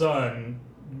Earth's sun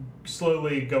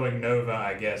slowly going nova,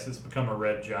 I guess. It's become a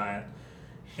red giant.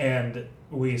 And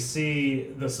we see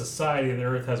the society the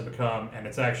Earth has become, and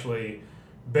it's actually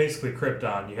basically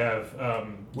Krypton. You have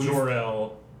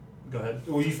Jor-El. Go ahead.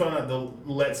 Well, you found out the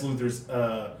Lex Luthor's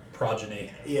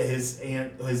progeny. Yeah, his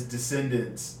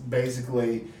descendants.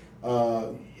 Basically,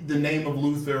 the name of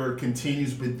Luthor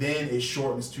continues, but then it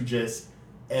shortens to just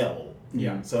L.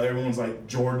 Yeah. So everyone's like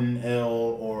Jordan L.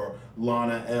 or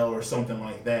Lana L. or something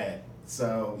like that.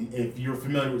 So if you're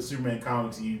familiar with Superman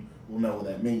comics, you will know what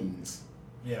that means.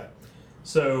 Yeah.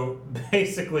 So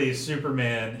basically,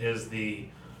 Superman is the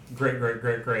great,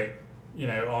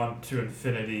 on to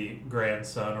infinity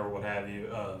grandson or what have you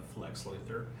of Lex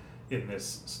Luthor in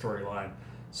this storyline.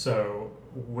 So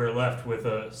we're left with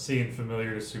a scene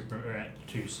familiar to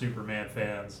Superman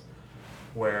fans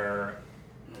where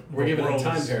we're given a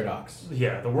time paradox.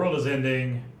 Yeah, the world is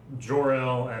ending.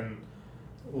 Jor-El and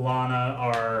Lana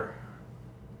are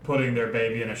putting their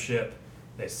baby in a ship.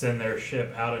 They send their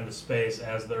ship out into space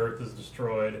as the Earth is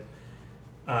destroyed.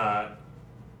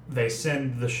 They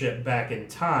send the ship back in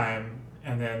time,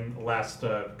 and then last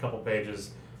couple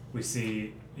pages, we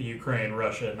see Ukraine,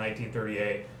 Russia,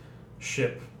 1938.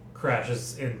 Ship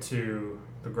crashes into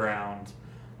the ground.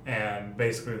 and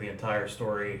basically the entire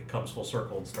story comes full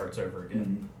circle and starts over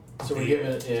again. So we're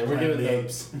giving the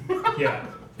apes. Yeah,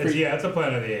 it's a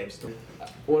Planet of the Apes.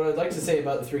 What I'd like to say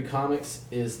about the 3 comics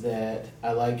is that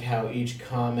I like how each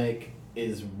comic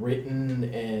is written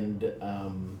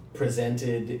and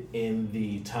presented in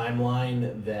the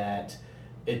timeline that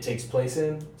it takes place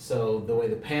in. So the way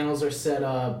the panels are set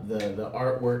up, the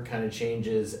artwork kind of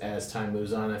changes as time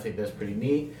moves on. I think that's pretty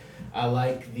neat. I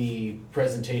like the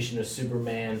presentation of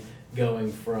Superman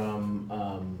going from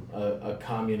a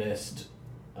communist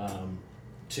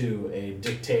to a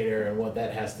dictator and what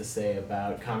that has to say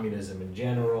about communism in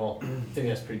general. I think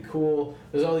that's pretty cool.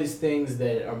 There's all these things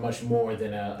that are much more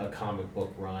than a comic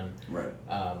book run, Right.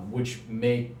 which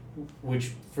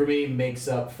for me makes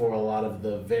up for a lot of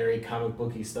the very comic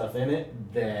booky stuff in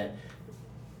it that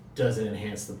doesn't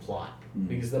enhance the plot.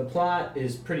 Because the plot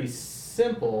is pretty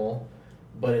simple,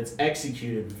 but it's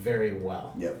executed very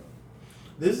well. Yep.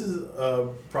 This is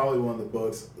probably one of the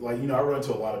books, like, you know, I run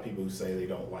into a lot of people who say they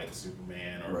don't like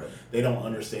Superman or they don't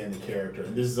understand the character.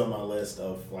 And this is on my list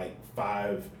of like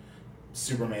 5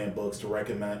 Superman books to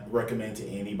recommend to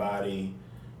anybody.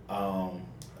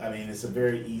 I mean, it's a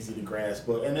very easy to grasp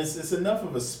book, and it's enough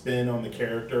of a spin on the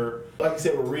character. Like I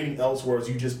said, we're reading Elseworlds,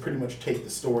 you just pretty much take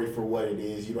the story for what it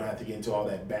is. You don't have to get into all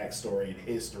that backstory and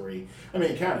history. I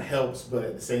mean, it kind of helps, but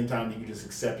at the same time, you can just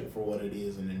accept it for what it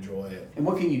is and enjoy it. And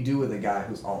what can you do with a guy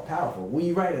who's all powerful? When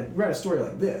you write a story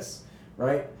like this,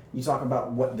 right? You talk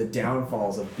about what the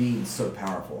downfalls of being so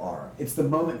powerful are. It's the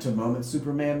moment-to-moment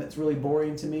Superman that's really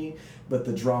boring to me, but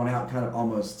the drawn-out kind of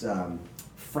almost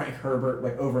Frank Herbert,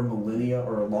 like over millennia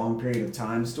or a long period of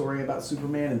time story about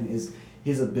Superman and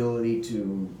his ability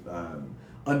to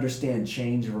understand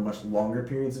change over much longer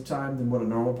periods of time than what a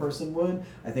normal person would,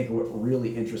 I think what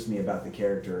really interests me about the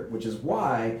character, which is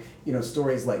why, you know,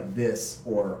 stories like this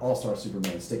or All-Star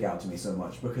Superman stick out to me so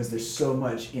much, because there's so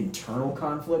much internal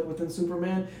conflict within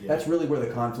Superman. Yeah. That's really where the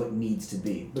conflict needs to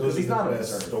be. Because he's not the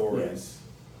best stories.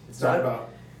 Yeah. It's not about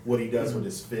what he does with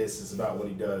his fists, it's about what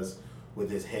he does with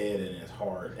his head and his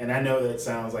heart. And I know that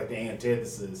sounds like the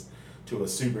antithesis to a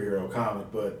superhero comic,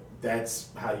 but that's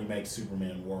how you make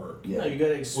Superman work. Yeah. No, you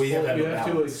gotta you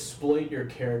have to exploit your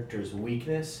character's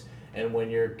weakness, and when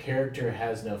your character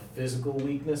has no physical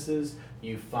weaknesses,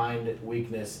 you find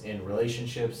weakness in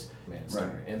relationships.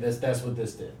 Right. And that's what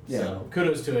this did. Yeah. So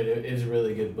kudos to it. It is a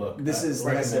really good book. This is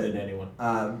recommended to anyone.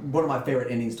 One of my favorite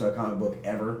endings to a comic book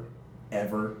ever.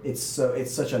 It's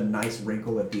such a nice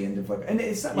wrinkle at the end of and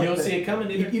it's not you don't see it coming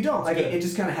either. You don't it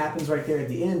just kind of happens right there at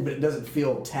the end, but it doesn't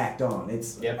feel tacked on.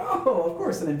 It's of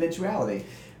course an eventuality.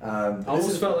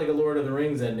 Almost felt like a Lord of the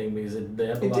Rings ending because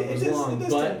the epilogue was long,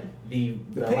 but the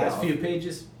last few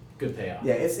pages, good payoff.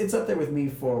 Yeah, it's up there with me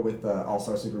with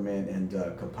All-Star Superman and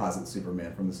Composite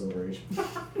Superman from the Silver Age,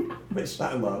 which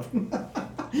I love.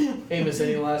 Amos,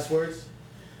 any last words?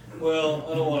 Well,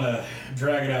 I don't want to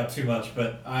drag it out too much,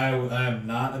 but I'm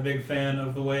not a big fan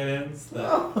of the way it ends.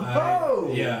 I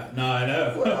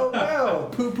know. Well,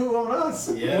 poo-poo on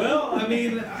us. Yeah. Well, I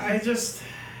mean, I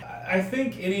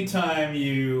think anytime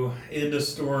you end a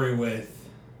story with,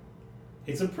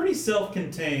 it's a pretty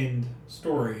self-contained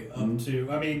story up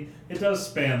to, I mean, it does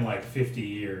span like 50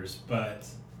 years, but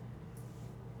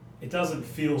it doesn't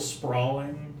feel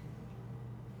sprawling.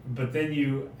 But then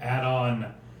you add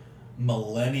on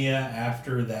millennia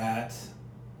after that.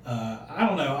 I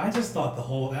don't know. I just thought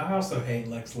I also hate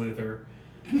Lex Luthor.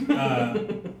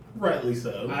 Rightly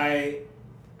so. I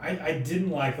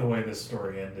didn't like the way this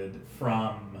story ended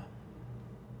from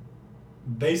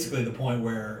basically the point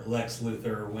where Lex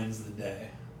Luthor wins the day.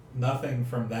 Nothing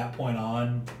from that point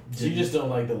on. So you just don't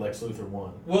like that Lex Luthor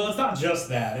won? Well, it's not just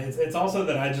that. It's also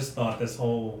that I just thought this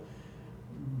whole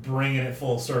bringing it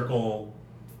full circle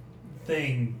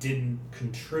thing didn't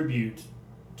contribute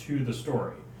to the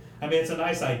story. I mean, it's a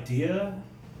nice idea,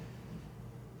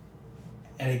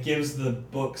 and it gives the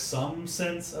book some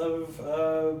sense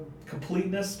of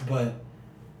completeness, but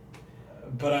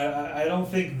I don't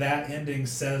think that ending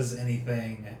says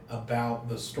anything about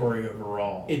the story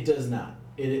overall. It does not.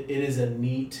 It is a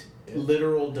neat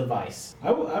literal device.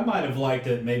 I might have liked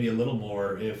it maybe a little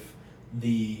more if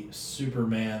the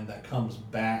Superman that comes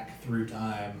back through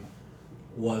time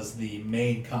was the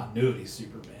main continuity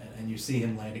Superman, and you see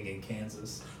him landing in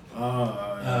Kansas.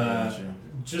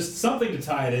 Just something to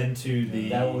tie it into the...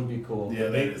 That would be cool. Yeah,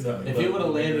 if he would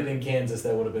have landed in Kansas,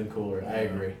 that would have been cooler. I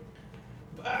agree.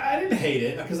 I didn't hate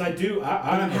it, because I do...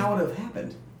 How would it have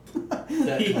happened?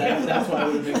 That's why I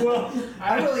would have been... Well,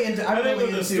 I'm really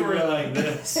into a story like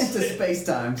this. Into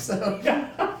space-time, so...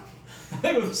 I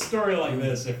think with a story like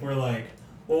this, if we're like,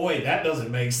 well, wait, that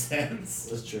doesn't make sense.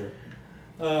 That's true.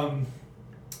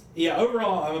 Yeah,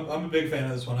 overall, I'm a big fan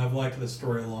of this one. I've liked this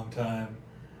story a long time.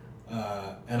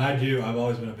 And I've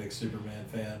always been a big Superman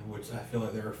fan, which I feel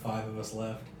like there are 5 of us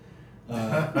left.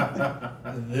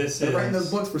 They're writing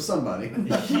those books for somebody.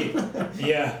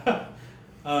 Yeah.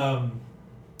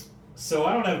 So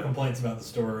I don't have complaints about the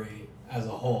story as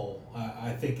a whole.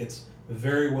 I think it's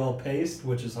very well paced,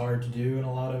 which is hard to do in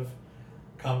a lot of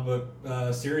comic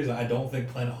book series. I don't think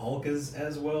Planet Hulk is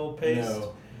as well paced.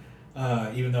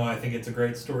 No. Even though I think it's a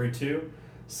great story too.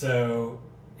 So,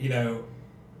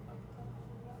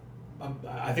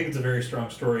 I think it's a very strong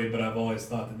story, but I've always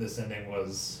thought that this ending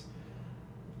was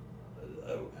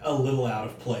a little out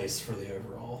of place for the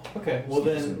overall. Okay, well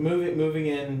then, moving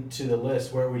into the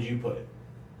list, where would you put it?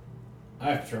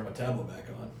 I have to turn my tablet back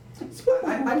on.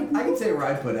 I can say where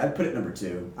I'd put it. I'd put it number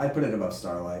 2. I'd put it above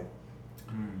Starlight.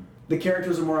 The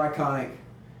characters are more iconic.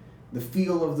 The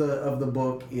feel of the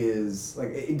book is like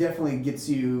it definitely gets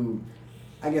you,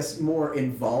 I guess, more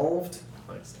involved.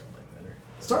 I like Starlight better.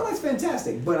 Starlight's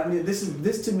fantastic, but I mean,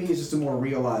 this to me is just a more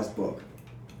realized book.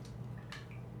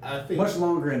 I think much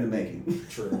longer in the making.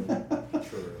 True.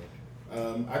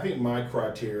 I think my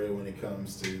criteria when it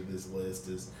comes to this list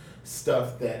is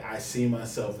stuff that I see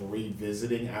myself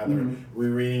revisiting, either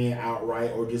rereading it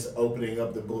outright or just opening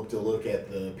up the book to look at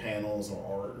the panels or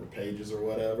art or pages or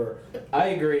whatever. I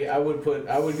agree. I would put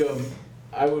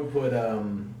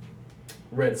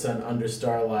Red Sun under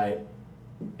Starlight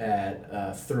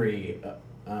at 3,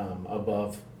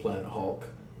 above Planet Hulk.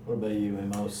 What about you,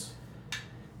 Amos?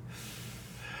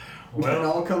 Well, it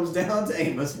all comes down to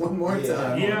Amos one more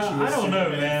time. Yeah, I don't know,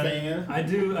 man. Fan? I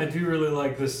do really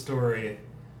like this story.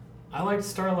 I like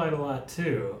Starlight a lot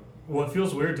too. What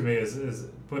feels weird to me is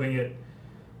putting it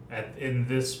in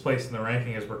this place in the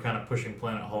ranking is we're kind of pushing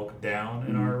Planet Hulk down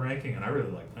in our ranking, and I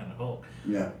really like Planet Hulk.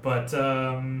 Yeah. But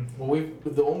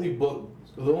the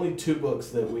only 2 books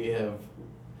that we have.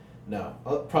 No,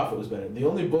 Prophet was better. The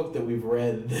only book that we've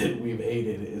read that we've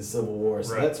hated is Civil War,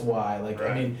 so that's why.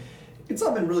 I mean, it's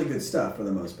all been really good stuff for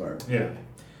the most part. Yeah.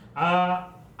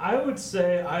 I would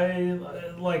say I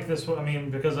like this one. I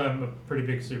mean, because I'm a pretty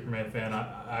big Superman fan,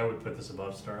 I would put this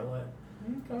above Starlight.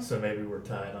 Okay. So maybe we're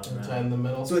tied on that. Tied in the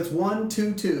middle. So it's 1,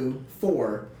 2, 2,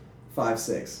 4, 5,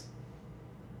 6.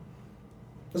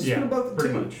 Let's just put them both at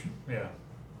pretty 2. much. Yeah.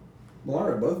 Well, I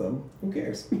read both of them. Who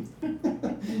cares?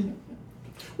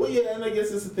 Well, yeah, and I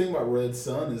guess that's the thing about Red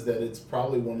Sun is that it's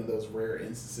probably one of those rare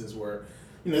instances where,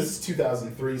 this is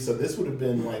 2003, so this would have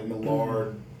been like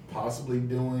Millar possibly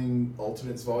doing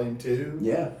Ultimates Volume 2.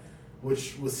 Yeah.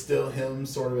 Which was still him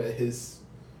sort of at his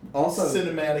also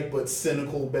cinematic but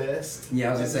cynical best. Yeah,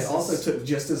 I was going to say, also took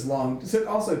just as long, took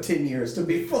also 10 years to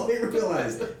be fully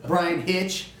realized. Brian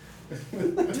Hitch.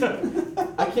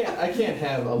 I can't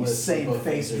have a list of both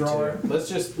face drawer.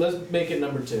 Let's make it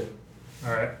number 2.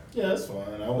 All right. Yeah, that's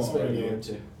fine. Let's make it number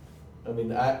 2. I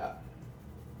mean,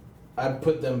 I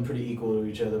put them pretty equal to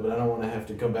each other, but I don't want to have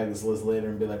to come back to this list later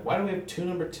and be like, why do we have 2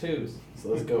 number 2s? So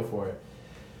let's go for it.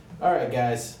 All right,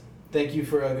 guys. Thank you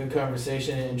for a good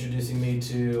conversation and introducing me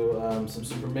to some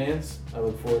Supermans. I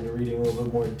look forward to reading a little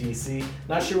bit more DC.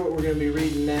 Not sure what we're going to be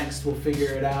reading next. We'll figure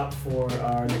it out for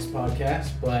our next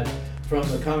podcast. But from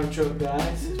the Comic Trope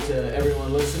guys to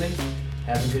everyone listening,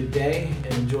 have a good day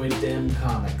and enjoy dem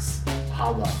comics.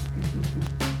 Holla.